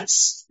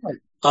sense.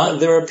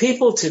 There are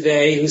people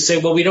today who say,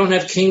 well, we don't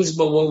have kings,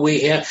 but what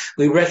we have,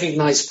 we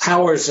recognize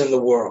powers in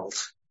the world.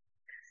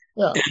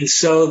 Yeah. And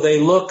so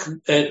they look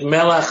at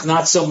Melech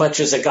not so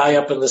much as a guy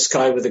up in the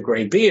sky with a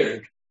gray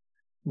beard,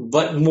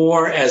 but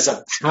more as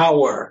a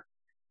power,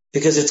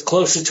 because it's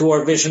closer to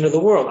our vision of the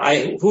world.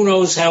 Who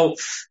knows how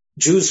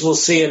Jews will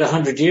see it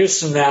 100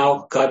 years from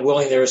now? God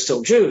willing, there are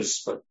still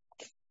Jews. But,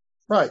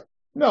 right.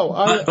 No,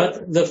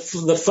 but the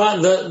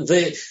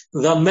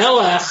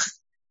Melech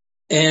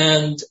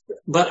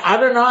but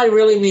Adonai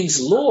really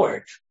means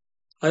Lord.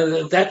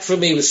 That for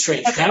me was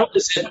strange. How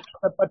is it?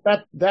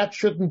 But that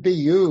shouldn't be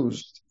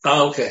used.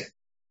 Oh, okay.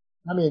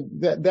 I mean,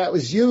 that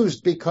was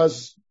used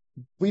because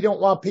we don't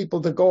want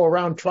people to go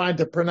around trying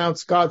to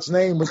pronounce God's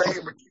name with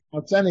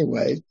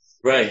anyway.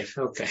 Right.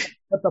 Okay.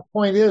 But the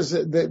point is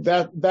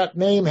that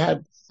name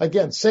had,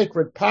 again,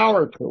 sacred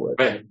power to it.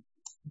 Right.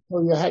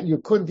 So you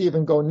couldn't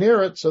even go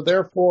near it. So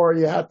therefore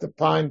you had to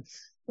find,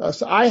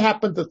 so I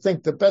happen to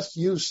think the best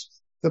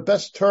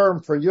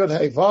term for Yud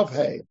He Vav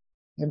He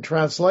in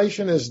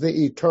translation is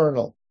the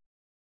eternal.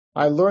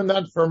 I learned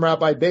that from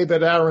Rabbi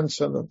David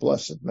Aronson of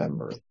blessed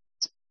memory.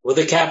 With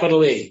a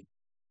capital E.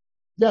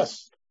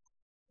 Yes,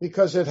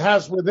 because it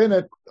has within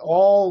it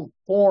all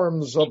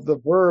forms of the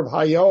verb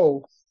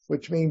hayo,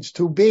 which means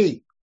to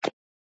be.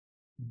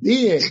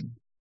 Being.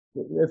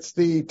 It's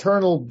the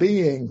eternal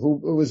being who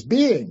was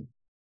being.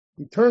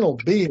 Eternal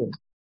being.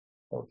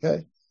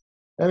 Okay.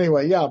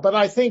 Anyway, yeah, but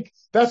I think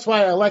that's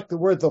why I like the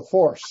word the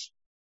force.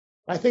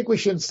 I think we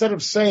should, instead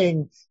of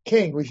saying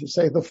king, we should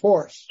say the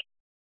force.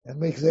 And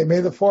we say,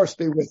 may the force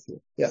be with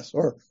you. Yes.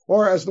 Or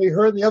as we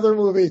heard in the other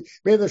movie,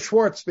 may the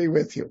Schwartz be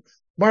with you.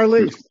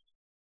 Marlene.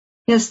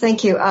 Yes,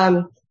 thank you.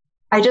 I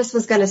just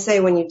was going to say,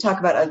 when you talk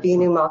about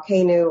Avinu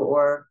Malkeinu,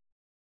 or,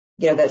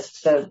 that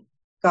the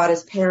God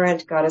is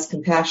parent, God is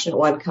compassionate,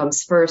 one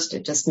comes first,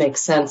 it just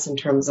makes sense in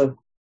terms of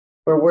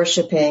we're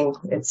worshiping,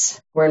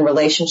 we're in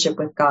relationship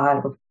with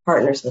God, we're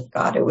partners with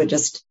God. It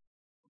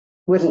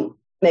wouldn't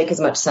make as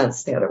much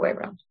sense the other way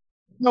around.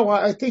 No,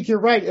 I think you're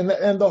right.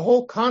 And the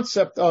whole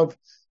concept of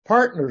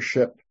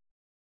partnership,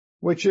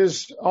 which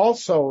is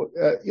also,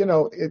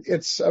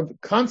 it's a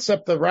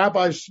concept that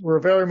rabbis were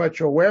very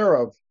much aware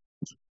of.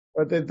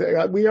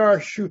 We are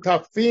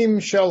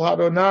shutafim shel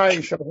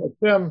Adonai shel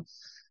Hashem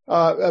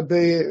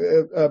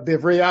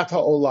b'vriyat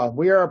ha'olam.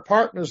 We are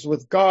partners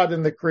with God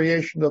in the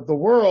creation of the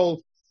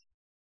world.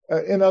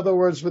 In other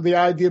words, with the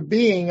idea of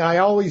being, I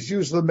always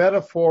use the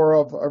metaphor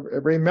of,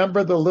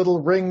 remember the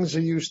little rings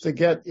you used to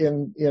get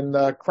in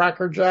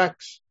Cracker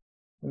Jacks,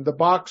 in the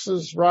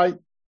boxes, right?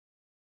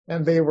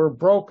 And they were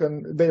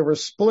broken, they were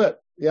split.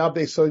 Yeah,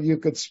 so you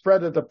could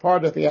spread it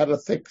apart if you had a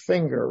thick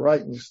finger,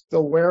 right? And you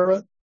still wear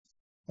it.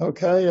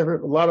 Okay. A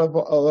lot of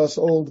us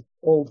old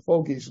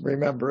fogies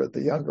remember it.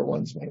 The younger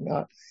ones may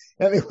not.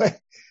 Anyway,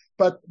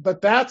 but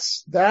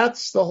that's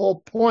the whole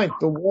point.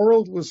 The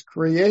world was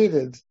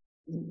created.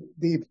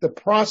 The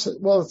process,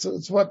 well,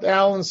 it's what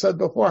Alan said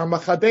before,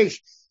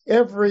 Machadesh.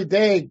 Every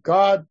day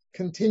God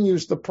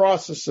continues the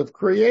process of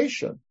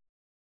creation,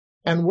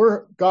 and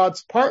we're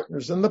God's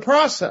partners in the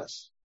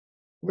process.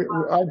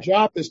 Our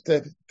job is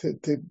to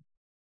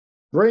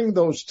bring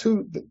those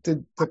two,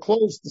 to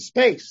close the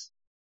space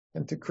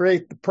and to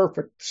create the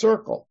perfect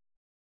circle,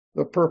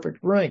 the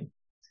perfect ring.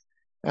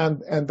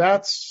 And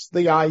that's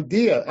the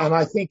idea. And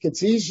I think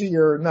it's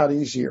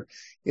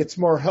it's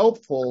more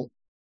helpful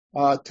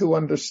to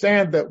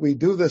understand that we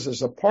do this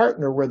as a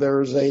partner, where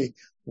there is a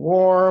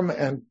warm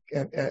and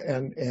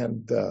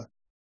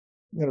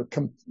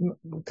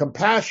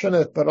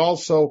compassionate, but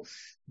also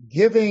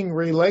giving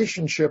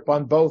relationship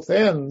on both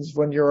ends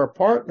when you're a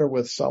partner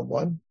with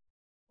someone,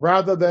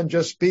 rather than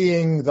just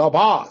being the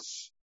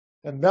boss.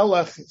 And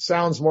Melech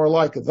sounds more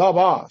like the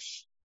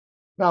boss.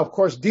 Now, of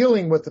course,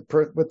 dealing with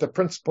the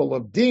principle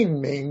of din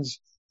means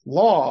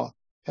law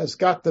has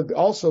got to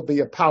also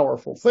be a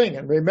powerful thing.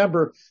 And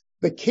remember,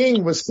 the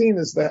king was seen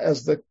as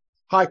the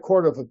high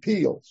court of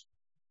appeals.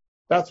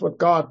 That's what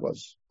God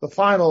was, the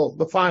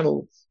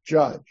final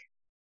judge.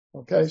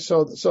 Okay,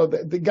 so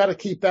they got to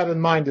keep that in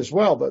mind as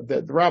well. That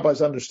the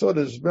rabbis understood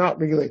as not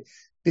really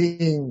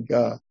being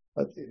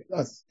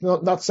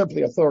not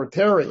simply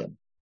authoritarian.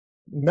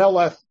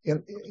 Melech,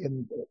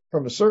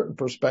 from a certain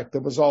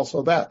perspective, was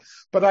also that.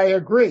 But I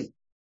agree,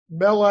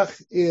 Melech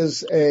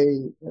it's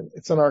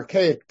an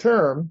archaic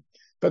term,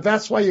 but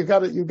that's why you got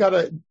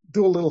to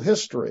do a little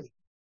history.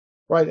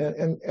 Right,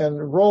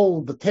 and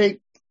roll the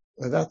tape.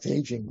 Well, that's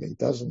aging me,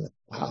 doesn't it?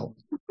 Wow.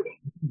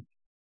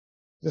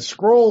 To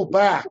scroll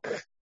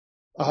back,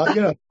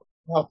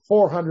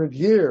 400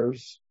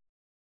 years,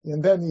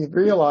 and then you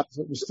realize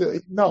it was still,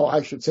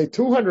 I should say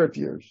 200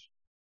 years,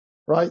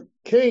 right?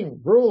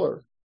 King,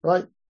 ruler,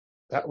 right?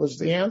 That was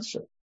the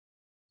answer.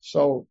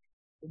 So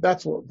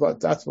that's what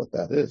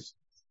that is.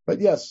 But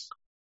yes,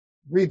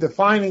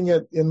 redefining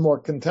it in more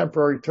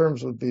contemporary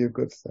terms would be a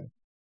good thing.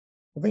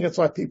 I think that's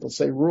why people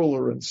say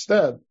ruler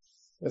instead.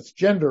 It's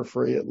gender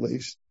free, at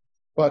least.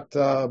 But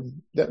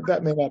that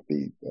may not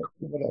be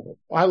whatever.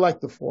 I like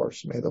the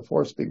force. May the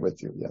force be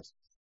with you. Yes.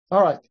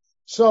 All right.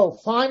 So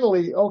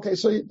finally, okay.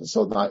 So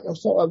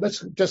let's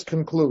just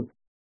conclude.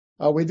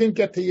 We didn't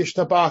get to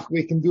Yishtabach.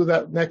 We can do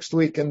that next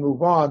week and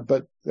move on,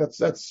 but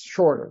that's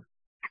shorter.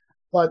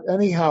 But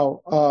anyhow,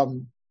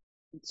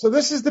 so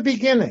this is the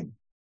beginning,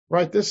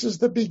 right? This is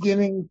the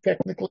beginning,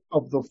 technically,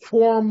 of the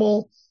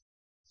formal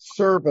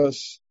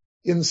service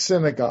in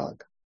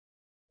synagogue.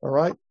 All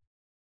right.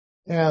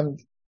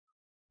 And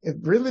it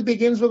really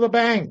begins with a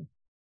bang,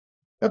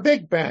 a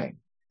big bang.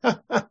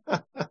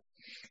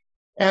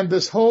 And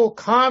this whole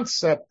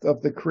concept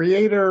of the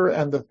Creator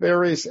and the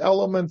various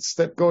elements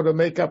that go to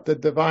make up the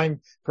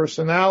divine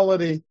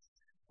personality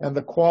and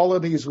the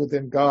qualities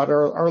within God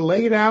are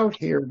laid out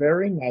here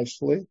very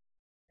nicely.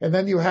 And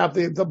then you have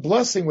the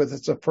blessing with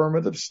its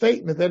affirmative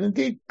statement that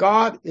indeed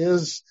God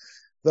is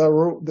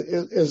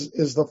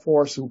the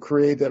force who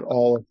created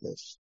all of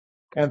this.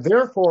 And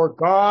therefore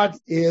God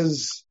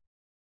is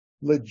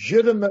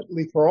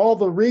legitimately, for all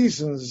the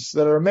reasons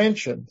that are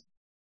mentioned,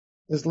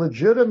 is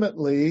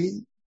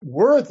legitimately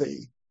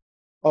worthy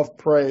of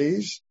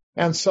praise.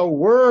 And so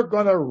we're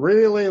going to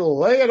really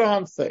lay it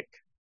on thick.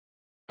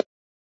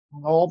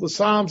 And all the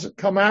Psalms that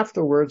come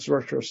afterwards,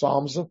 which are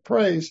Psalms of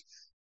praise,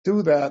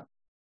 do that.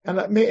 And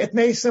it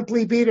may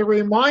simply be to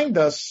remind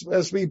us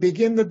as we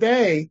begin the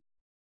day,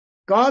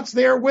 God's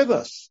there with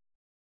us.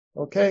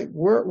 Okay.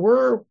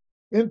 We're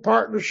in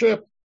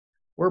partnership.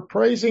 We're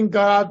praising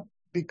God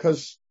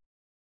because,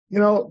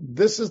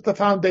 this is the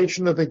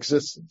foundation of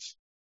existence.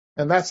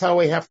 And that's how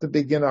we have to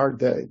begin our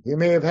day. We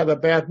may have had a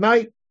bad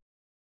night.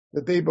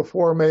 The day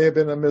before may have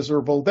been a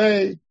miserable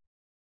day,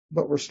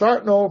 but we're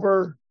starting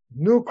over,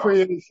 new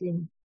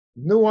creation,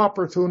 new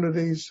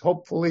opportunities,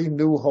 hopefully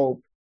new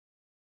hope.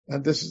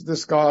 And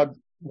this God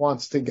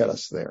wants to get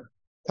us there.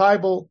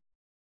 Tybal,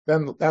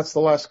 then that's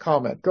the last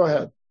comment. Go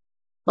ahead.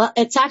 Well,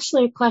 it's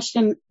actually a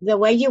question. The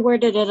way you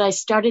worded it, I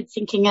started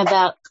thinking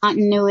about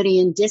continuity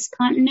and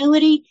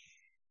discontinuity,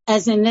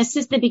 as in this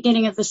is the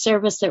beginning of the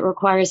service that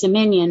requires a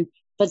minyan.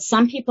 But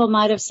some people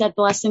might have said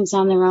blessings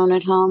on their own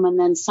at home, and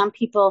then some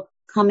people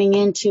coming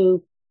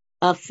into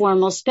a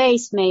formal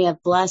space may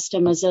have blessed a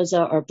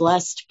mezuzah or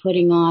blessed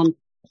putting on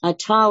a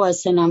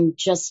tallis. And I'm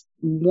just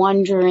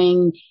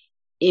wondering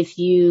if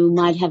you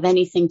might have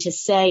anything to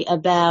say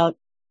about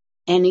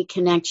any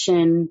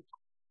connection,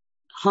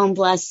 home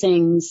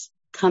blessings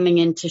coming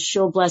into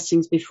shul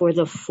blessings before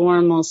the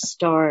formal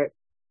start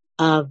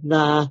of in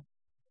a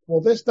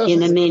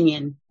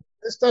minyan.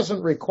 This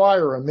doesn't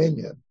require a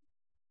minyan.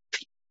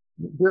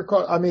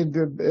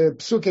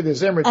 Psukkah is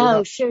Zimri.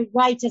 Oh, sure,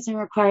 right, doesn't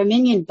require a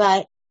minyan,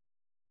 but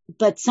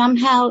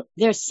somehow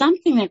there's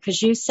something there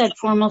because you said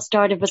formal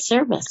start of a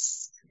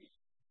service.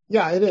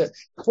 Yeah, it is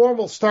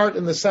formal start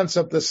in the sense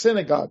of the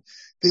synagogue.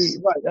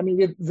 The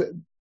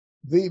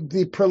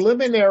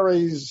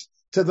preliminaries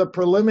to the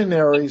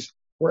preliminaries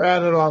were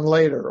added on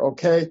later.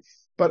 Okay,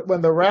 but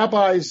when the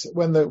rabbis,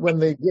 when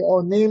the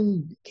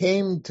Geonim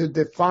came to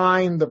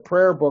define the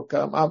prayer book,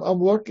 I'm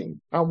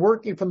working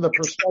from the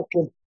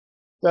perspective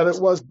that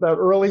it was that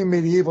early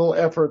medieval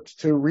effort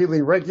to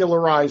really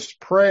regularize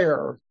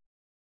prayer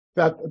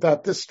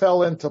that this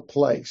fell into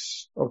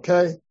place.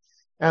 Okay.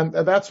 And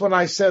that's when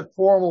I said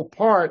formal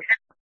part.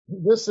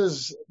 This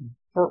is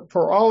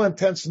for all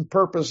intents and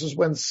purposes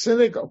when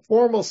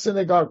formal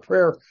synagogue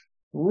prayer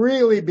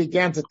really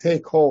began to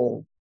take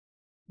hold,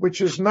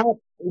 which is not,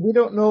 we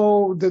don't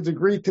know the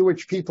degree to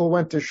which people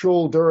went to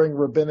shul during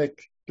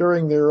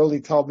the early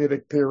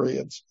Talmudic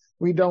periods.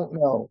 We don't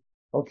know.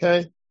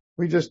 Okay.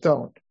 We just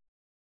don't.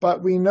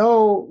 But we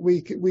know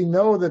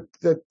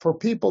that for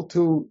people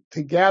to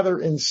gather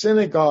in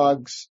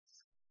synagogues,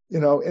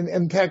 and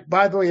in fact,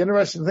 by the way,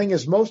 interesting thing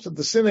is most of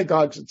the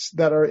synagogues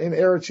that are in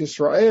Eretz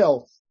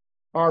Yisrael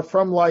are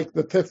from like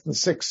the 5th and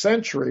 6th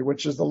century,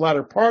 which is the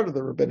latter part of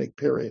the rabbinic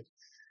period.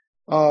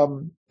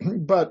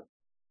 But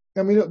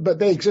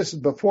they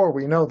existed before,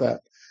 we know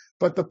that.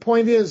 But the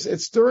point is,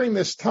 it's during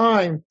this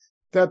time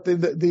that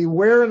the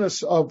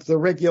awareness of the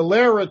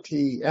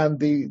regularity and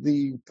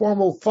the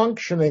formal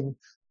functioning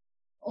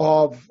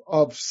of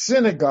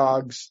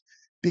synagogues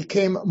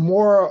became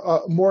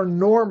more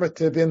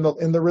normative in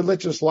the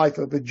religious life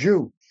of a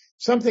Jew.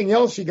 Something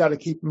else you got to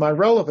keep in mind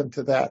relevant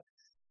to that.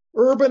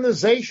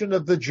 Urbanization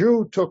of the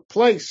Jew took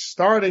place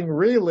starting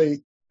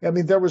really,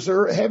 there was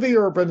heavy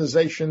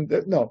urbanization.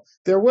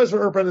 There was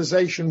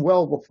urbanization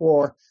well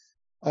before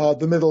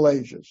the Middle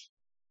Ages.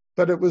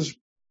 But it was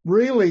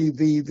really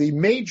the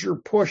major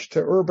push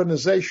to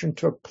urbanization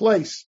took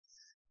place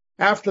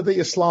after the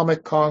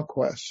Islamic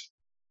conquest.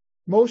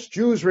 Most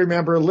Jews,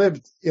 remember,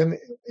 lived in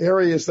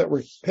areas that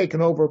were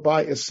taken over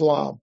by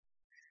Islam.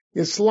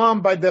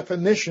 Islam, by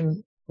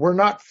definition, were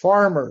not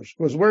farmers,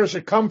 because where does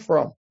it come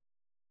from?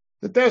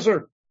 The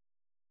desert.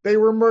 They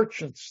were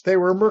merchants. They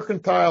were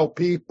mercantile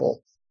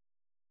people.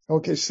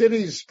 Okay,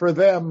 cities for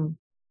them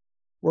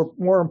were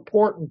more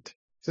important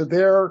to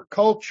their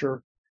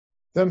culture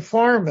than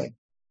farming.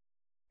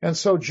 And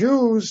so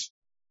Jews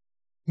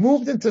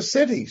moved into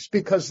cities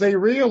because they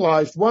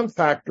realized one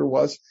factor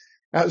was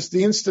as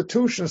the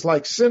institutions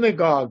like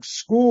synagogue,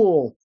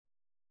 school,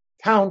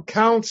 town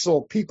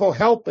council, people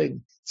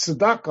helping,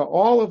 tzedakah,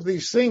 all of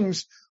these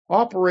things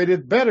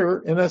operated better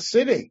in a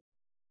city,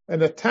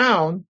 in a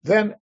town,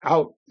 than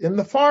out in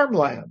the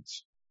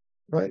farmlands.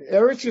 Right?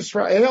 Eretz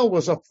Yisrael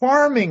was a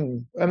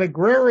farming, an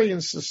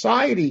agrarian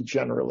society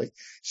generally,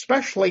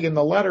 especially in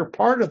the latter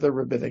part of the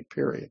rabbinic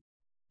period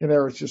in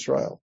Eretz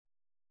Yisrael.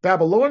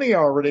 Babylonia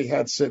already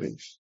had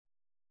cities.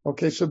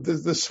 Okay, so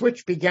the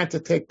switch began to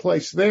take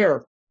place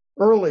there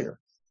earlier.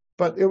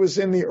 But it was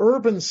in the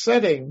urban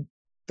setting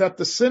that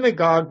the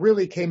synagogue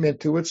really came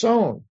into its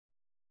own.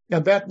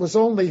 And that was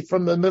only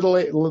from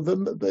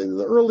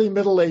the early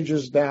Middle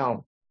Ages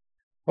down.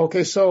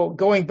 Okay, so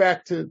going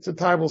back to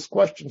Tybel's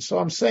question. So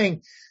I'm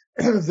saying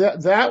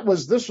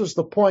this was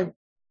the point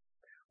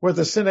where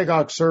the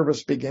synagogue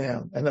service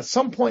began. And at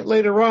some point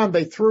later on,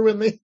 they threw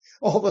in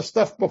all the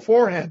stuff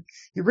beforehand.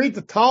 You read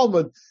the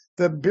Talmud,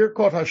 the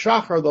Birkot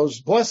HaShachar, those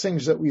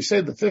blessings that we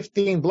say, the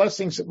 15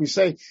 blessings that we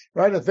say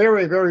right at the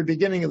very, very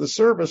beginning of the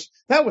service,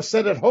 that was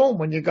said at home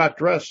when you got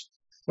dressed.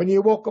 When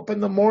you woke up in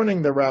the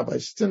morning, the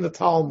rabbis, it's in the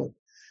Talmud.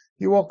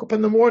 You woke up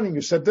in the morning,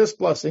 you said this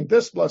blessing,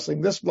 this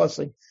blessing, this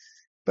blessing.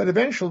 But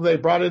eventually they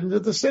brought it into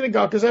the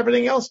synagogue because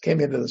everything else came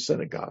into the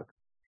synagogue.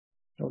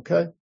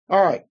 Okay?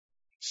 All right.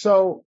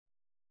 So,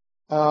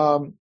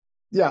 but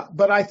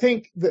I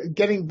think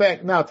getting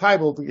back now,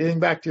 Tybel, getting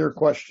back to your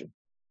question,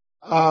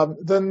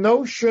 the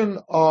notion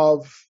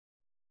of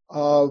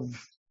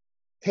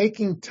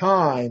taking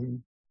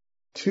time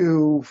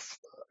to,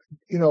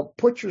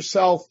 put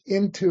yourself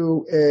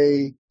into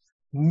a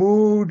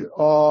mood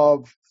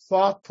of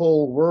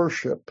thoughtful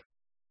worship,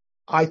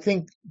 I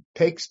think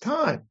takes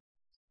time.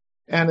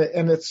 And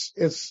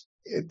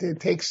it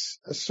takes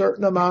a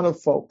certain amount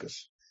of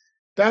focus.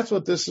 That's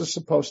what this is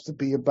supposed to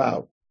be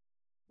about.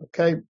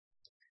 Okay.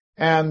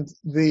 And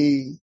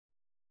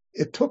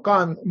it took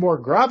on more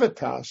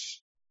gravitas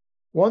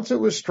once it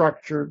was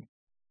structured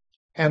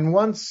and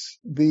once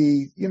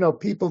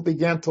people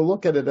began to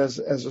look at it as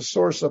a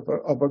source of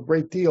a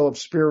great deal of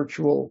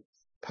spiritual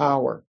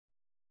power.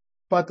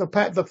 But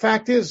the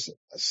fact is,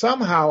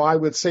 somehow I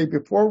would say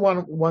before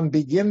one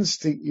begins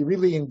to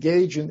really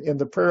engage in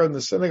the prayer in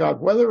the synagogue,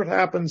 whether it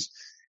happens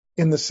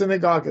in the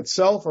synagogue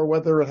itself or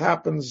whether it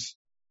happens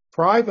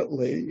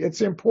privately,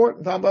 it's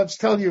important. Let's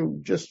tell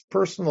you just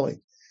personally,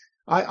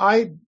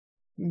 I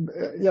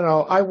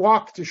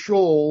walk to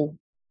shul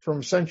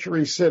from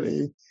Century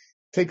City. It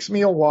takes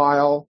me a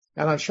while,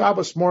 and on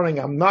Shabbos morning,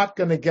 I'm not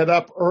going to get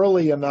up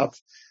early enough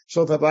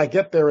so that I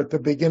get there at the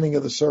beginning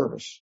of the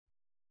service.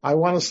 I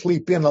want to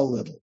sleep in a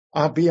little.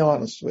 I'll be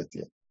honest with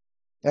you.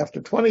 After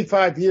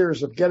 25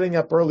 years of getting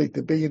up early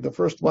to be the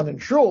first one in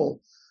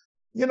shul,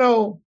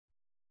 I'm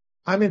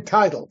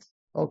entitled.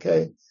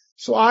 Okay.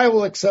 So I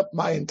will accept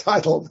my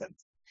entitlement.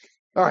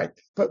 All right.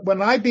 But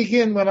when I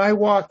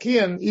walk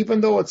in,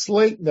 even though it's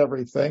late and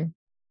everything,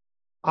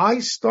 I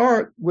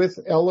start with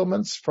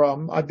elements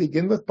I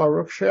begin with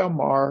Baruch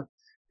She'amar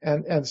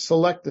and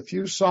select a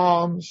few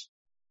Psalms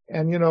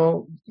and,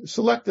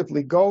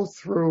 selectively go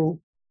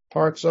through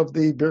parts of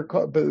the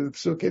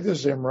Psukei de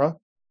Zimra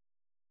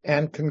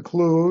and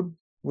conclude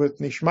with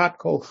Nishmat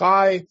Kol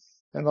Chai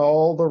and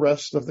all the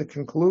rest of the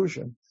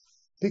conclusion,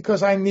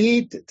 because I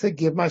need to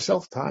give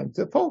myself time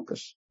to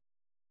focus.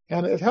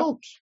 And it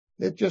helps.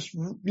 It just,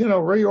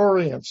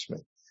 reorients me.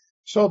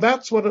 So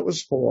that's what it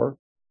was for.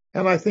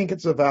 And I think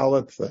it's a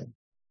valid thing.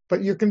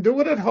 But you can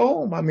do it at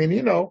home. I mean,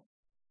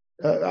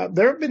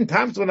 there have been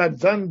times when I've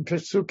done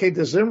Psukei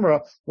de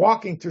Zimra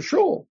walking to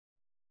shul.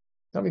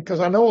 Because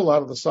I know a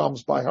lot of the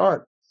Psalms by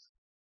heart,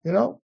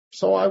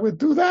 so I would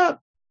do that.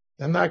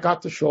 And I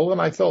got to shul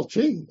and I felt,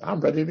 gee, I'm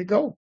ready to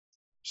go.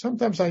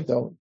 Sometimes I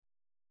don't,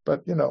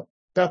 but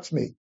that's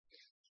me.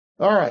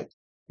 All right.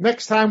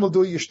 Next time we'll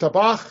do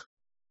Yishtabach,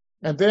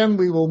 and then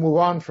we will move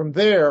on from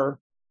there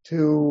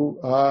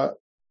to,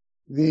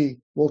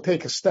 we'll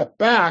take a step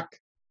back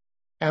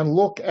and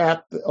look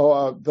at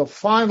the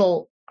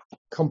final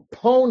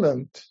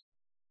component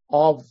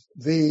of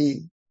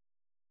the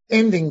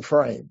ending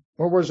frame.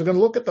 In other words, we're going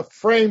to look at the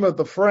frame of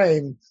the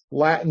frame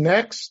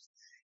next.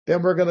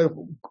 Then we're going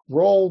to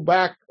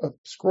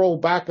scroll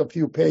back a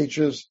few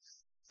pages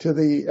to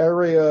the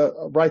area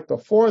right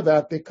before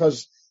that,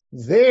 because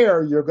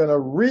there you're going to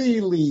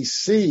really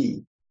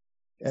see,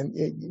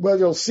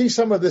 you'll see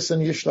some of this in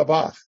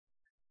Yishtabach,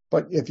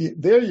 but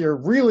you're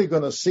really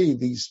going to see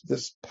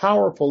this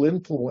powerful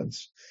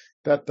influence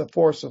that the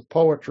force of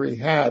poetry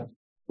had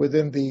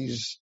within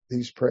these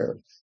prayers.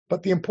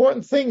 But the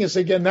important thing is,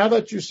 again, now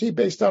that you see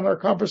based on our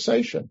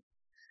conversation,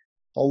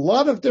 a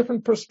lot of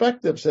different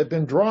perspectives have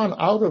been drawn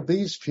out of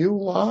these few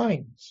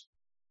lines.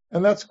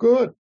 And that's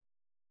good.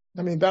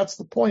 I mean, that's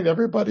the point.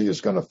 Everybody is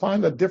going to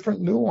find a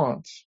different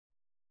nuance.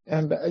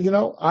 And,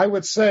 I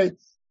would say,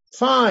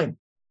 fine.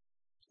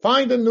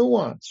 Find a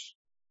nuance.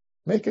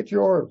 Make it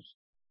yours.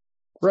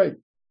 Great.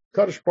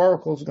 Kadosh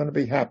Baruch Hu is going to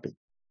be happy.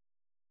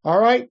 All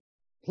right.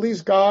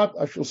 Please God,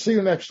 I shall see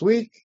you next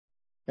week.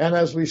 And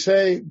as we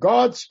say,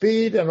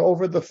 Godspeed and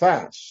over the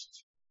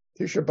fast.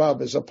 Tisha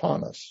B'Av is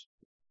upon us.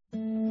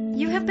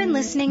 You have been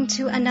listening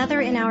to another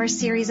in our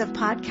series of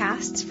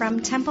podcasts from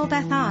Temple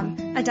Beth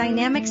Am, a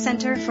dynamic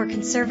center for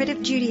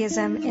conservative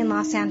Judaism in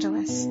Los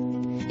Angeles.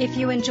 If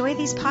you enjoy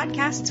these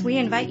podcasts, we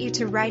invite you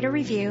to write a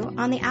review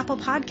on the Apple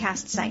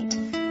Podcast site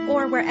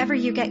or wherever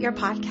you get your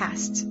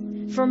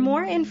podcasts. For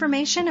more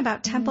information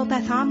about Temple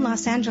Beth Am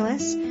Los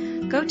Angeles,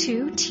 go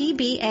to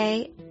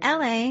tbala.org.